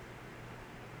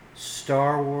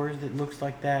Star Wars that looks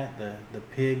like that? The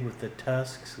pig with the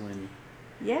tusks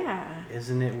Yeah.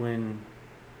 Isn't it when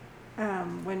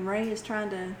Rey is trying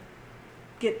to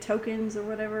get tokens or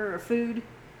whatever, or food?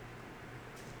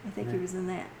 I think he was in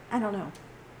that. I don't know.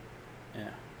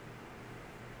 Yeah.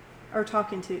 Or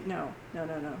talking to... No.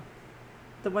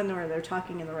 The one where they're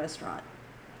talking in the restaurant.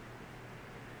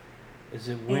 Is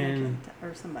it when... Anakin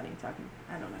or somebody talking.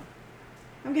 I don't know.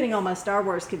 I'm getting all my Star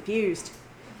Wars confused.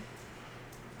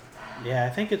 Yeah, I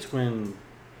think it's when...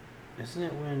 Isn't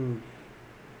it when...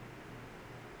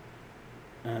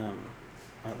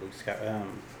 not Luke Scott...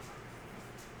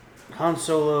 Han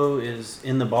Solo is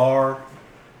in the bar.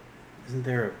 Isn't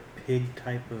there a pig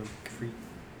type of creature?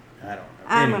 I don't know.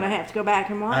 I'm going to have to go back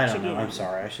and watch I don't again. know. I'm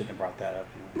sorry. I shouldn't have brought that up.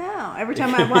 No, every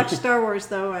time I watch Star Wars,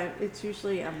 though, it's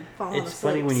usually I'm falling asleep. It's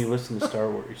funny when you listen to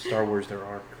Star Wars, there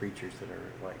are creatures that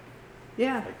are like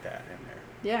that in there.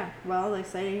 Yeah, well, they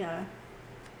say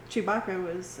Chewbacca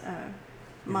was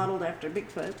modeled after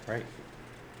Bigfoot. Right.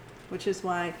 Which is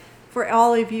why, for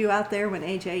all of you out there, when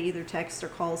AJ either texts or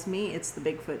calls me, it's the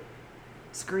Bigfoot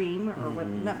scream, or what?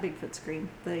 Not Bigfoot scream,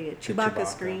 the Chewbacca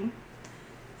scream.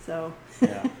 So,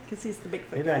 yeah, because he's the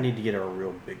Bigfoot. Maybe guy. I need to get a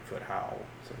real Bigfoot howl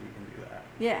so you can do that.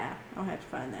 Yeah, I'll have to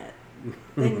find that.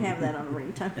 They didn't have that on the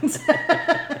ringtones.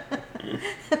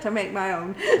 Have to make my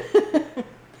own.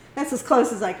 That's as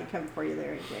close as I could come for you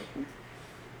there, AJ.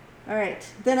 All right.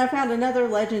 Then I found another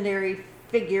legendary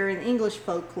figure in English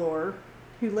folklore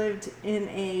who lived in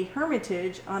a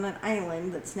hermitage on an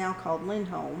island that's now called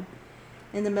Lindholm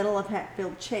in the middle of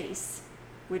Hatfield Chase,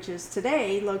 which is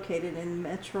today located in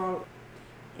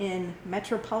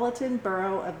metropolitan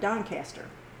borough of Doncaster.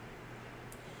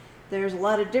 There's a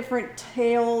lot of different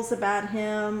tales about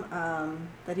him,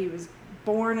 that he was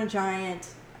born a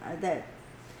giant,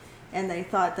 and they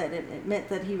thought that it meant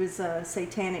that he was a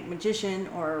satanic magician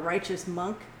or a righteous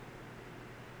monk.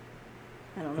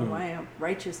 I don't know why a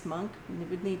righteous monk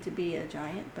would need to be a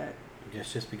giant, but I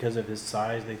guess just because of his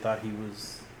size, they thought he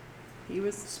was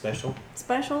special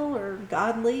or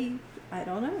godly. I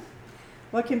don't know.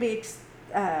 What can be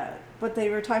what they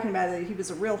were talking about, that he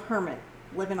was a real hermit,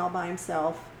 living all by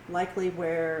himself, likely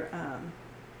where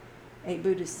a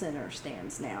Buddhist center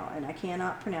stands now. And I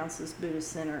cannot pronounce this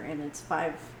Buddhist center, and it's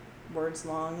 5 words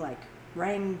long, like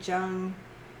Rangjung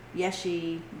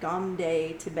Yeshe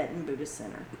Gomde Tibetan Buddhist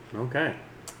Center. Okay.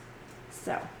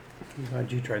 So. I'm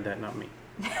glad you tried that, not me.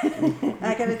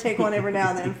 I got to take one every now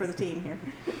and then for the team here.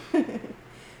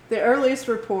 The earliest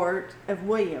report of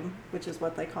William, which is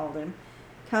what they called him,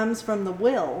 comes from the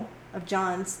will of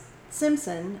John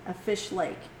Simpson of Fish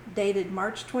Lake, dated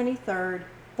March 23rd,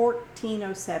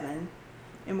 1407,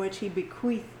 in which he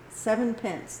bequeathed 7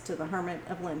 pence to the hermit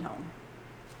of Lindholm.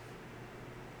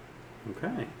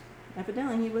 Okay.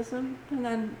 Evidently, he was a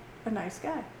nice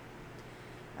guy.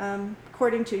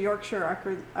 According to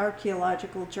Yorkshire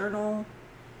Archaeological Journal,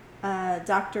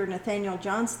 Dr. Nathaniel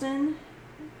Johnston,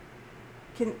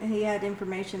 he had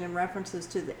information and references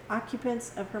to the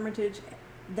occupants of Hermitage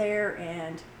there,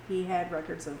 and he had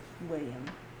records of William.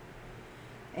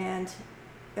 And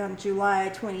on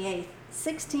July 28th,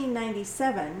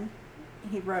 1697,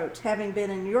 he wrote, having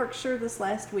been in Yorkshire this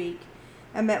last week,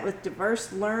 I met with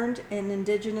diverse learned and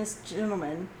indigenous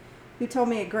gentlemen who told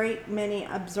me a great many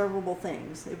observable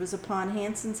things. It was upon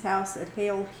Hanson's house at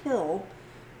Hale Hill,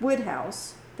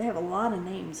 Woodhouse. They have a lot of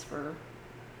names for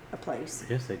a place.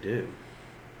 Yes, they do.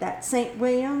 That St.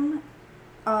 William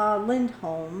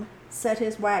Lindholm set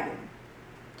his wagon.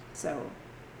 So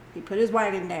he put his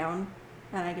wagon down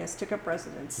and I guess took up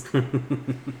residence.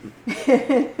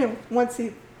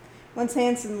 Once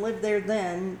Hanson lived there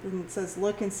then, and it says,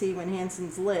 look and see when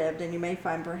Hanson's lived, and you may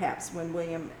find perhaps when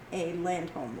William A.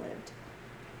 Landholm lived.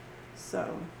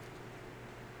 So,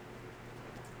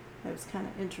 that was kind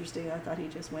of interesting. I thought he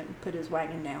just went and put his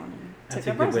wagon down and That's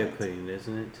took up a good residence. way of putting it,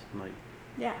 isn't it? Like,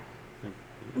 Yeah.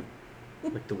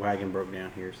 like the wagon broke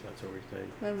down here, so that's what we say.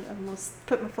 I'm going to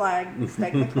put my flag,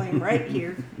 stake my claim right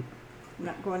here. I'm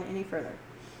not going any further.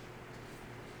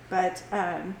 But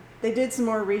they did some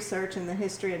more research in the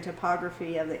history and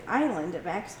topography of the island of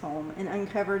Axholm and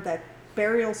uncovered that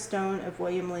burial stone of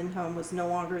William Lindholm was no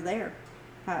longer there.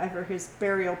 However, his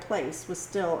burial place was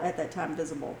still at that time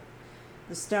visible,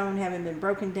 the stone having been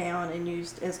broken down and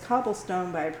used as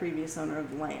cobblestone by a previous owner of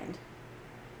the land.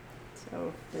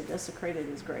 So they desecrated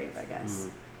his grave, I guess.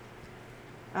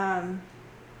 Let's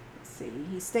see.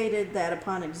 He stated that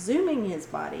upon exhuming his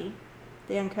body,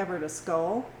 they uncovered a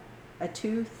skull, a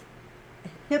tooth, a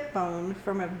hip bone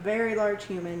from a very large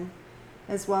human,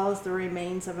 as well as the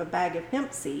remains of a bag of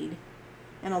hemp seed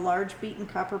and a large beaten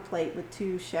copper plate with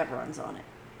 2 chevrons on it.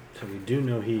 So we do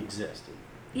know he existed.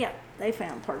 Yeah, they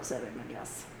found parts of him, I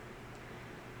guess.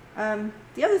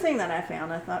 The other thing that I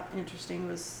found I thought interesting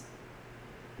was,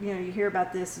 you hear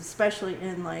about this, especially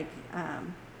in like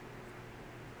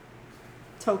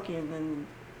Tolkien and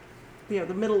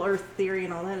the Middle Earth theory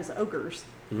and all that, is ogres,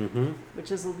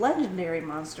 which is a legendary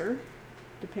monster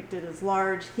depicted as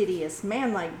large, hideous,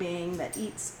 man-like being that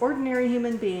eats ordinary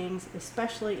human beings,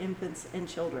 especially infants and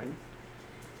children.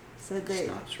 So It's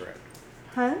not Shrek.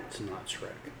 Huh? It's not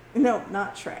Shrek. No,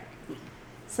 not Shrek.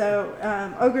 So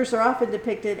ogres are often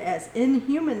depicted as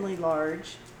inhumanly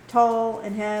large, tall,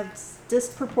 and have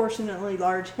disproportionately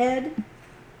large head,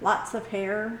 lots of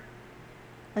hair,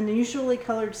 unusually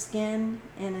colored skin,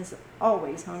 and is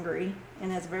always hungry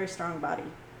and has a very strong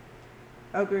body.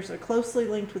 Ogres are closely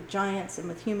linked with giants and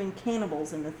with human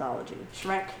cannibals in mythology.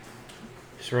 Shrek,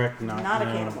 not a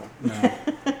cannibal. No.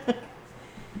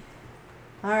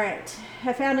 All right,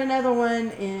 I found another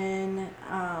one in,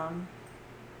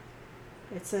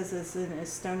 it says it's in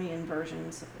Estonian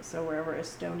versions, so wherever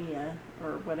Estonia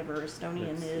or whatever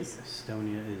Estonian is.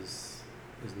 Estonia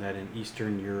isn't that in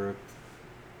Eastern Europe,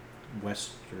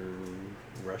 Western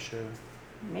Russia?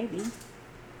 Maybe.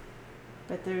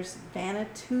 But there's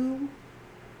Vanuatu,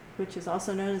 which is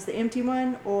also known as the Empty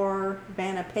One, or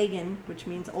Vanapagan, which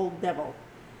means Old Devil.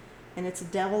 And it's a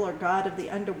devil or god of the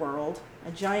underworld,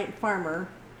 a giant farmer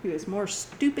who is more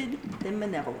stupid than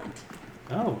malevolent.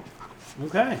 Oh,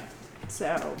 okay.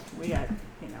 So we got,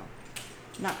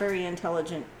 not very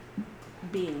intelligent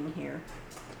being here.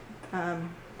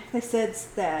 They said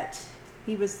that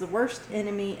he was the worst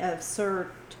enemy of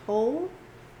Sir Toll,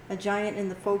 a giant in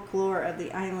the folklore of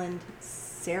the island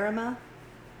Saaremaa,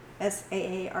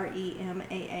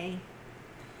 Saaremaaa.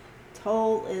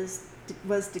 Toll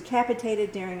was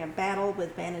decapitated during a battle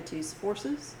with Vanuatu's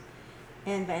forces,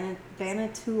 and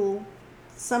Vanuatu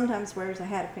sometimes wears a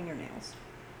hat of fingernails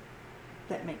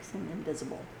that makes him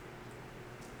invisible.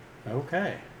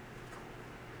 Okay.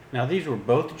 Now these were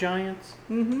both giants?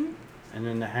 Mm-hmm. And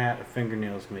then the hat of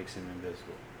fingernails makes him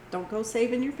invisible. Don't go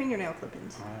saving your fingernail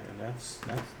clippings. All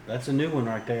right, that's a new one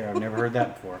right there. I've never heard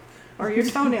that before. Or your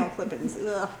toenail clippings.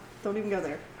 Ugh, don't even go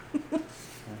there.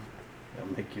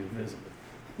 That'll make you invisible.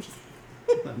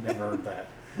 I've never heard that.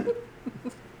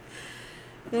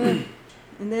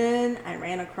 And then I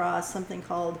ran across something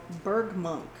called Berg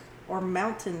monk or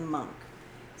mountain monk.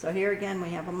 So here again we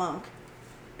have a monk.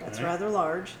 That's Okay. rather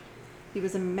large. He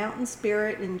was a mountain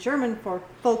spirit in German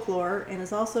folklore and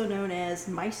is also known as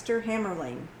Meister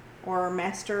Hammerling or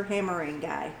Master Hammering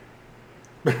Guy.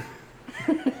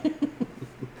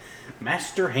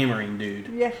 Master hammering dude.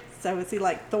 Yeah. So is he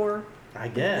like Thor? I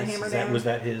guess. hammer Is that, down? was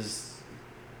that his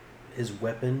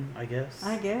weapon, I guess?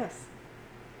 I guess.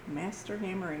 Master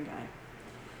Hammering Guy.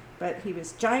 But he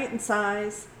was giant in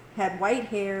size, had white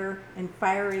hair, and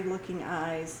fiery looking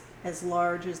eyes as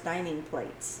large as dining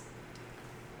plates.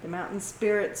 The mountain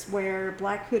spirits wear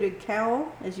black hooded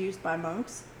cowl as used by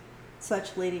monks,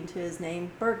 such leading to his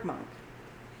name Berg monk.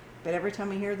 But every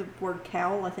time I hear the word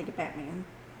cowl, I think of Batman.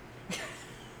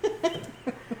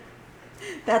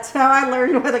 That's how I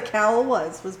learned what a cowl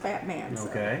was Batman. So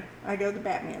Okay. I go to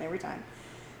Batman every time.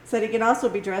 Said he can also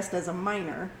be dressed as a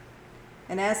miner,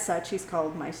 and as such, he's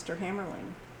called Meister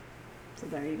Hammerling. So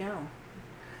there you go.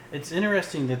 It's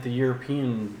interesting that the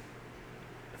European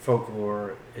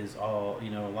folklore is all, a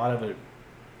lot of it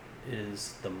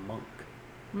is the monk.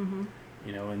 Mm-hmm.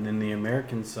 And then the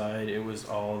American side, it was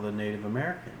all the Native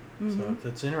American. So Mhm.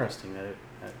 that's interesting that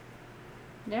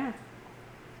Yeah.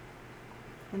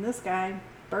 And this guy,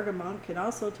 Bergamont, can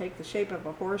also take the shape of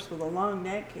a horse with a long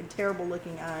neck and terrible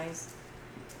looking eyes,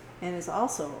 and is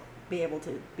also be able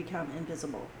to become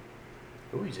invisible.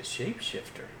 oh, he's a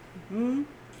shapeshifter. Hmm.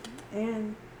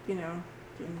 And, can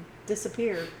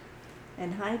disappear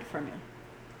and hide from you.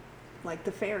 Like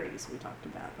the fairies we talked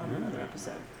about on another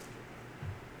episode.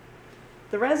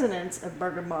 The residents of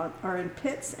Bergamot are in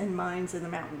pits and mines in the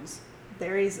mountains.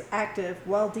 There he's active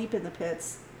well deep in the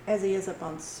pits as he is up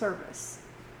on service,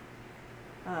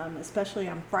 especially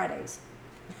on Fridays.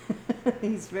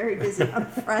 He's very busy on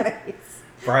Fridays.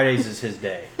 Fridays is his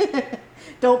day.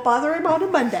 Don't bother him on a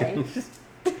Monday.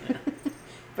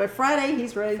 But Friday,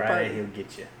 he's ready to Friday, party. he'll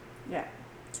get you. Yeah.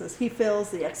 It says he fills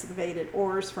the excavated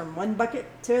ores from one bucket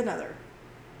to another.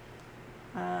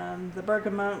 The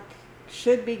Bergamont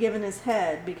should be given his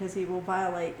head because he will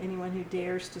violate anyone who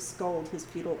dares to scold his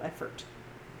futile effort.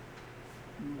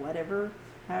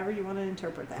 However you want to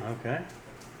interpret that. Okay.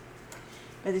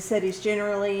 But he said he's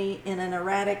generally an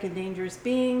erratic and dangerous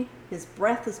being. His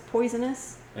breath is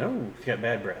poisonous. Oh, he's got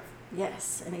bad breath.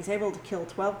 Yes, and he's able to kill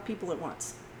 12 people at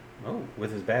once. Oh,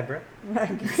 with his bad breath?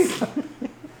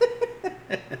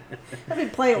 I've been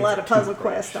playing a lot of Puzzle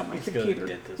Toothbrush. Quest on my Let's go to the computer.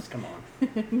 dentist. Come on.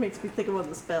 It makes me think of one of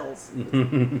the spells.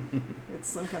 It's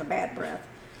some kind of bad breath.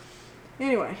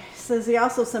 Anyway, says he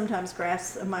also sometimes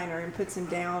grasps a miner and puts him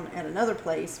down at another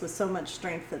place with so much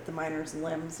strength that the miner's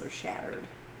limbs are shattered.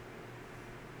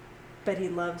 But he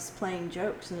loves playing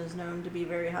jokes and is known to be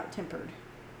very hot-tempered.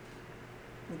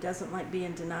 He doesn't like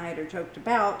being denied or joked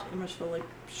about and will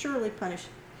surely punish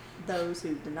those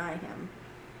who deny him.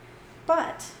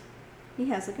 But he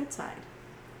has a good side.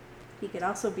 He could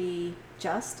also be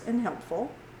just and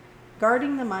helpful,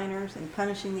 guarding the miners and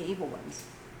punishing the evil ones.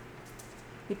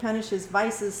 He punishes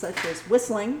vices such as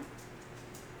whistling.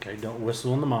 Okay, don't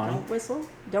whistle in the mine. Don't whistle.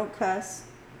 Don't cuss.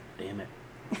 Damn it.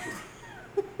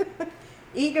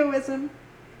 Egoism,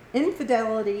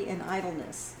 infidelity, and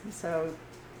idleness. So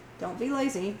don't be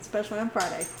lazy, especially on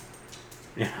Friday.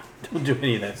 Yeah, don't do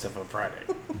any of that stuff on Friday.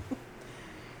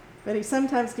 But he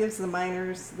sometimes gives the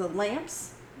miners the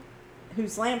lamps,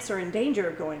 whose lamps are in danger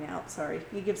of going out,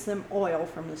 he gives them oil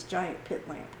from this giant pit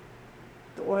lamp.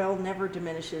 The oil never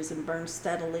diminishes and burns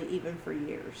steadily even for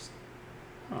years.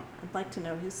 Huh. I'd like to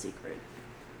know his secret.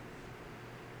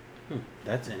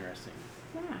 That's interesting.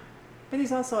 Yeah. But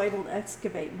he's also able to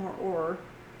excavate more ore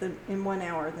in 1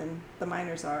 hour than the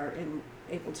miners are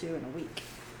able to in a week.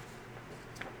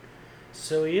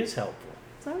 So he is helpful.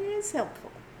 So he is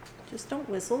helpful. Just don't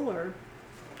whistle or,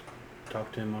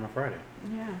 Talk to him on a Friday.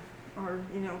 or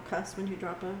cuss when you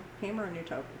drop a hammer on your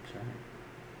toe. That's right.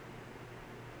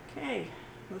 Okay,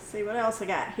 let's see what else I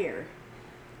got here.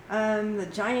 The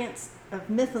giants of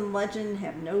myth and legend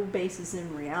have no basis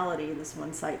in reality, this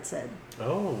one site said.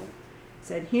 Oh. It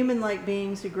said human-like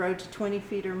beings who grow to 20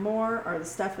 feet or more are the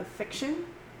stuff of fiction,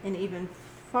 and even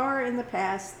far in the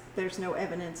past, there's no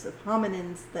evidence of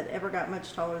hominins that ever got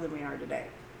much taller than we are today.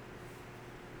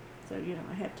 So,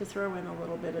 I have to throw in a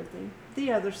little bit of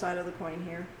the other side of the coin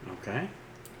here. Okay. It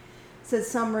says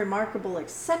some remarkable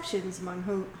exceptions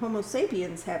among Homo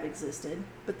sapiens have existed,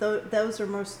 but those are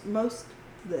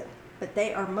but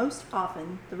they are most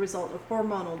often the result of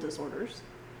hormonal disorders.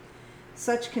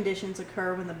 Such conditions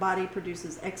occur when the body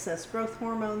produces excess growth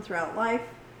hormone throughout life.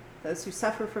 Those who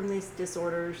suffer from these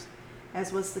disorders,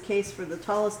 as was the case for the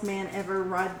tallest man ever,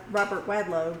 Robert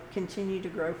Wadlow, continue to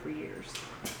grow for years.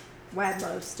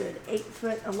 Wadlow stood 8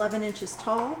 foot 11 inches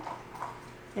tall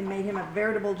and made him a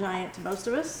veritable giant to most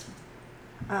of us.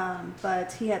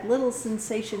 But he had little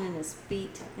sensation in his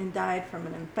feet and died from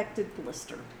an infected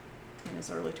blister in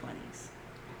his early 20s.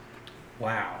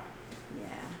 Wow. Yeah.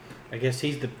 I guess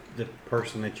he's the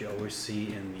person that you always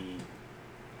see in the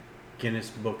Guinness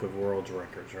Book of World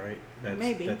Records, right?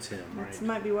 Maybe. That's him, right? That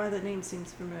might be why the name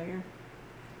seems familiar.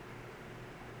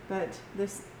 But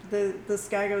this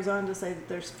guy goes on to say that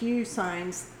there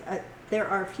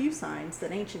are few signs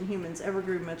that ancient humans ever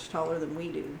grew much taller than we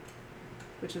do,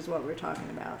 which is what we're talking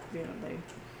about. You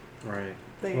know,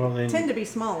 they tend to be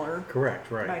smaller.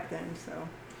 Correct, right. Back then, so.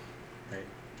 Right.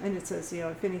 And it says, you know,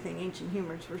 if anything, ancient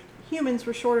humans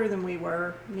were shorter than we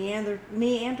were.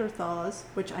 Neanderthals,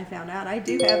 which I found out I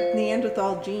do have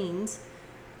Neanderthal genes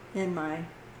in my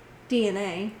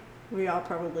DNA. We all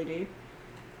probably do.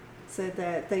 Said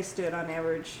that they stood on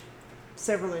average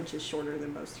several inches shorter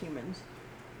than most humans.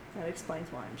 That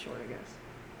explains why I'm short, I guess.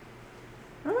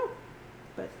 I don't know.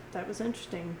 But that was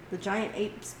interesting. The giant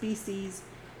ape species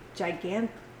Gigantopithecus.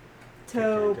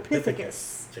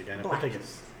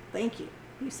 Gigantopithecus. Thank you.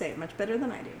 You say it much better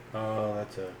than I do. Oh,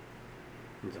 that's a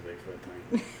Bigfoot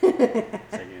thing.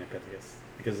 Gigantopithecus.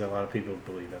 Because a lot of people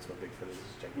believe that's what Bigfoot is.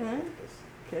 Gigantopithecus.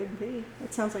 Could be.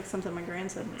 It sounds like something my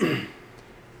grandson would say.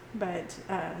 But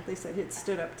they said it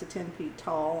stood up to 10 feet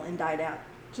tall and died out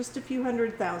just a few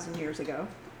 100,000 years ago,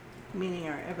 meaning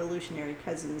our evolutionary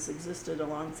cousins existed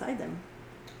alongside them.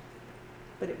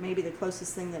 But it may be the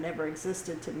closest thing that ever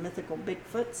existed to mythical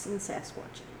Bigfoots and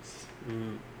Sasquatches.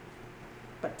 Mm.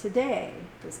 But today,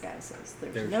 this guy says,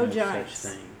 there's no giants.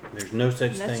 Such thing. There's no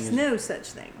such thing as... no such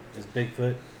thing. As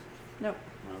Bigfoot? Nope.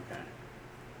 Okay.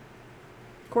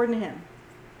 According to him.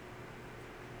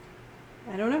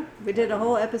 I don't know. We did a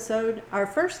whole episode. Our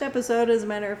first episode, as a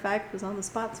matter of fact, was on the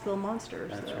Spottsville Monster.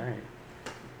 That's right.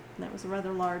 And that was a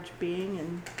rather large being.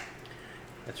 And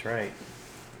that's right.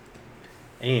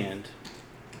 And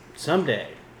someday,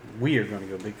 we are going to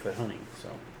go Bigfoot hunting. So.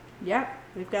 Yeah.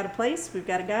 We've got a place. We've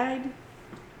got a guide.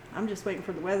 I'm just waiting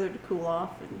for the weather to cool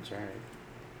off. And, that's right.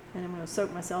 And I'm going to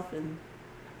soak myself in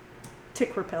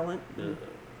tick repellent.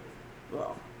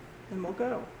 Well, and we'll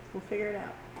go. We'll figure it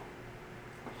out.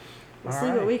 We'll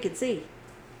see what we can see.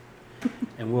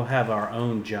 And we'll have our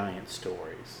own giant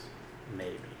stories.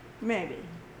 Maybe.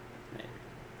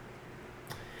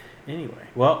 Anyway,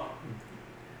 well,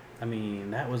 I mean,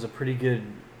 that was a pretty good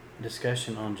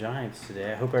discussion on giants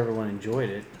today. I hope everyone enjoyed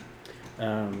it.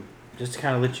 Just to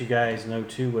kind of let you guys know,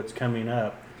 too, what's coming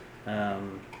up.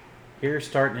 Here,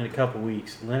 starting in a couple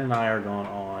weeks, Lynn and I are going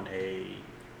on a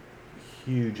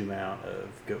huge amount of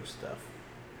ghost stuff.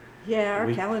 Yeah,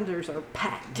 our calendars are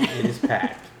packed. It is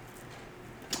packed.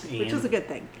 Which is a good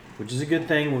thing. Which is a good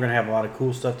thing. We're going to have a lot of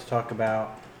cool stuff to talk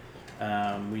about.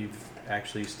 We've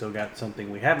actually still got something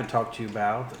we haven't talked to you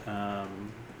about.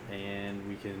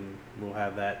 And we'll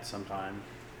have that sometime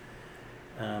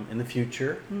in the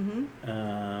future.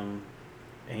 Mm-hmm.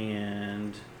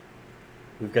 And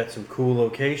we've got some cool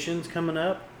locations coming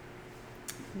up.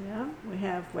 Yeah, we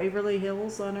have Waverly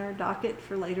Hills on our docket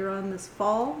for later on this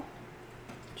fall.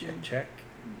 Check.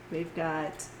 We've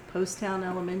got Poasttown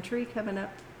Elementary coming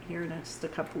up here in just a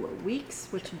couple of weeks,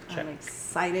 which I'm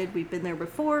excited. We've been there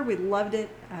before. We loved it.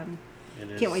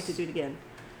 Can't wait to do it again.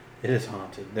 It is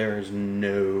haunted. There is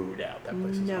no doubt that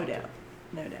place is haunted.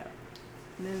 No doubt.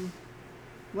 And then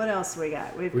what else we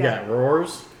got? We got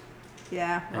Roars.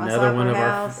 Yeah, another one of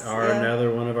another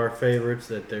one of our favorites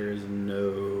that there is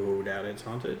no doubt it's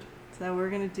haunted. So we're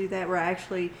gonna do that. We're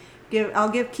actually I'll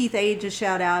give Keith Age a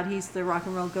shout out. He's the rock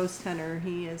and roll ghost hunter.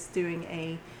 He is doing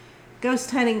a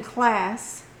ghost hunting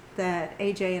class that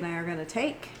AJ and I are going to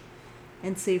take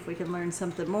and see if we can learn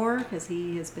something more, because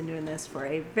he has been doing this for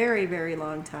a very, very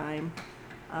long time.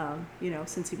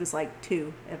 Since he was like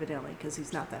 2, evidently, because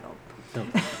he's not that old.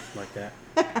 Something like that.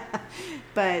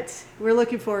 But we're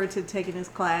looking forward to taking his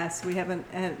class. We have an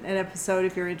episode,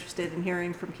 if you're interested in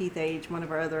hearing from Keith Age, one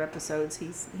of our other episodes.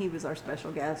 He was our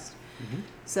special guest. Mm-hmm.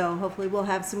 So hopefully we'll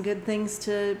have some good things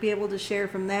to be able to share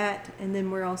from that. And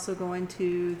then we're also going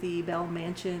to the Bell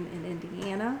Mansion in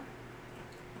Indiana,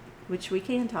 which we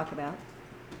can talk about.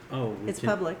 Oh, it's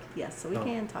public, yes, so we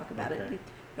can talk about it.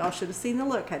 Y'all should have seen the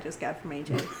look I just got from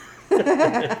AJ.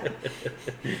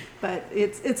 But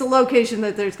it's a location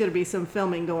that there's going to be some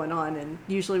filming going on, and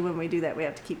usually when we do that we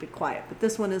have to keep it quiet. But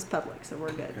this one is public, so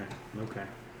we're good. Okay.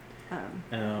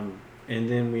 And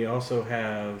then we also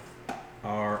have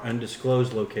our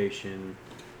undisclosed location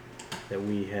that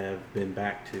we have been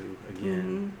back to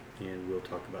again, and we'll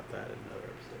talk about that in another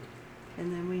episode.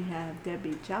 And then we have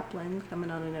Debbie Joplin coming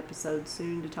on an episode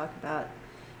soon to talk about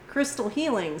crystal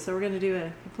healing. So we're going to do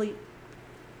a complete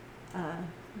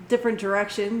different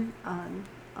direction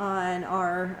on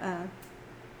our,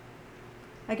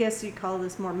 I guess you'd call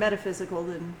this more metaphysical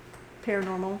than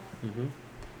paranormal.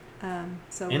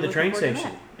 So and the train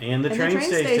station. And the train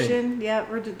station. Yeah,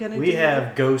 we're going to We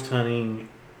have ghost hunting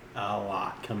a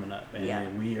lot coming up.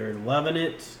 And we are loving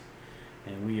it.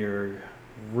 And we are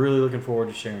really looking forward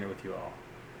to sharing it with you all.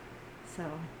 So,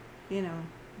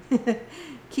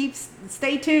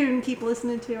 stay tuned. Keep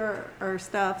listening to our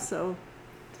stuff. So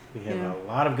we have a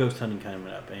lot of ghost hunting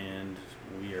coming up. And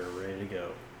we are ready to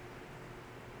go.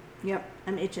 Yep,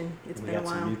 I'm itching. It's been a while. We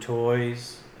got some new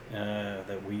toys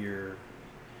that we are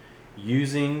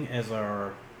using as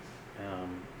our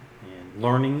and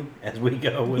learning as we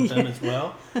go with them as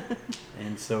well.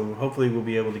 And so hopefully we'll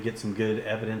be able to get some good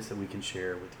evidence that we can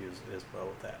share with you as well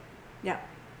with that. Yeah,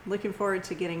 looking forward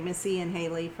to getting Missy and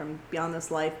Haley from Beyond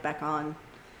This Life back on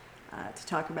to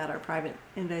talk about our private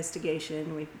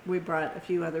investigation. We brought a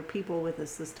few other people with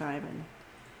us this time,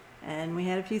 and we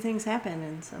had a few things happen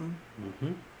and some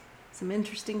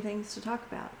interesting things to talk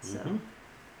about.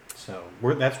 So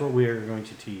that's what we are going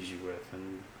to tease you with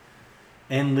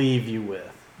and leave you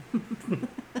with.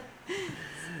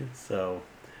 So,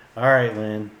 all right,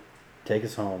 Lynn, take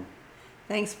us home.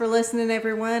 Thanks for listening,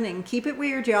 everyone, and keep it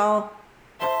weird, y'all.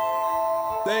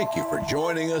 Thank you for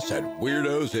joining us at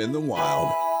Weirdos in the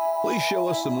Wild. Please show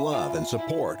us some love and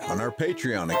support on our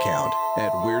Patreon account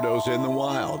at Weirdos in the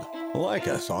Wild. Like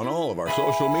us on all of our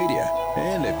social media.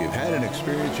 And if you've had an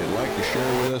experience you'd like to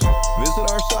share with us,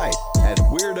 visit our site at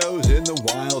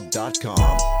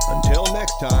weirdosinthewild.com. Until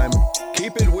next time,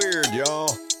 keep it weird, y'all.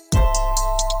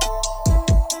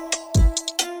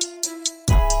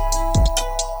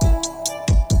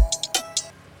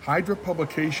 Hydra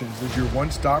Publications is your one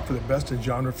stop for the best in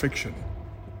genre fiction.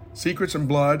 Secrets and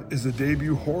Blood is the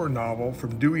debut horror novel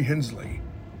from Dewey Hensley.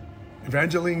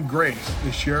 Evangeline Grace,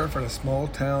 the sheriff in a small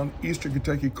town, eastern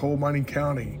Kentucky coal mining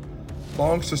county,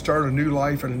 longs to start a new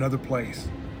life in another place.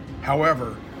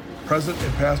 However, present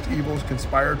and past evils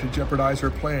conspire to jeopardize her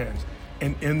plans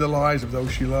and end the lives of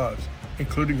those she loves,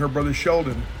 including her brother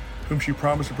Sheldon, whom she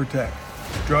promised to protect.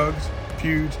 Drugs,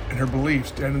 feuds, and her beliefs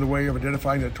stand in the way of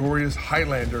identifying the notorious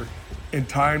Highlander in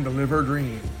time to live her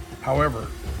dream. However,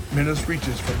 menace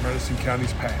reaches from Madison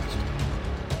County's past.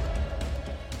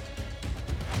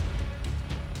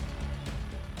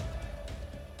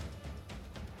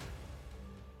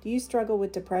 Do you struggle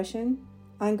with depression,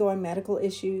 ongoing medical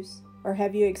issues, or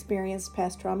have you experienced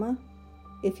past trauma?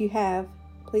 If you have,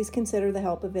 please consider the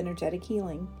help of energetic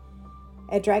healing.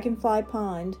 At Dragonfly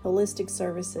Pond Holistic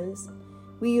Services,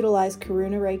 we utilize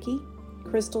Karuna Reiki,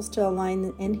 crystals to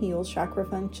align and heal chakra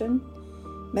function,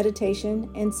 meditation,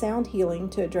 and sound healing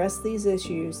to address these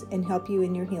issues and help you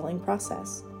in your healing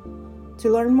process. To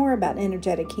learn more about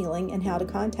energetic healing and how to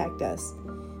contact us,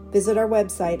 visit our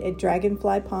website at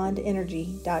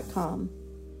dragonflypondenergy.com.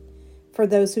 For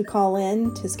those who call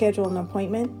in to schedule an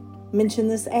appointment, mention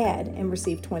this ad and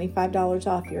receive $25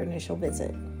 off your initial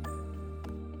visit.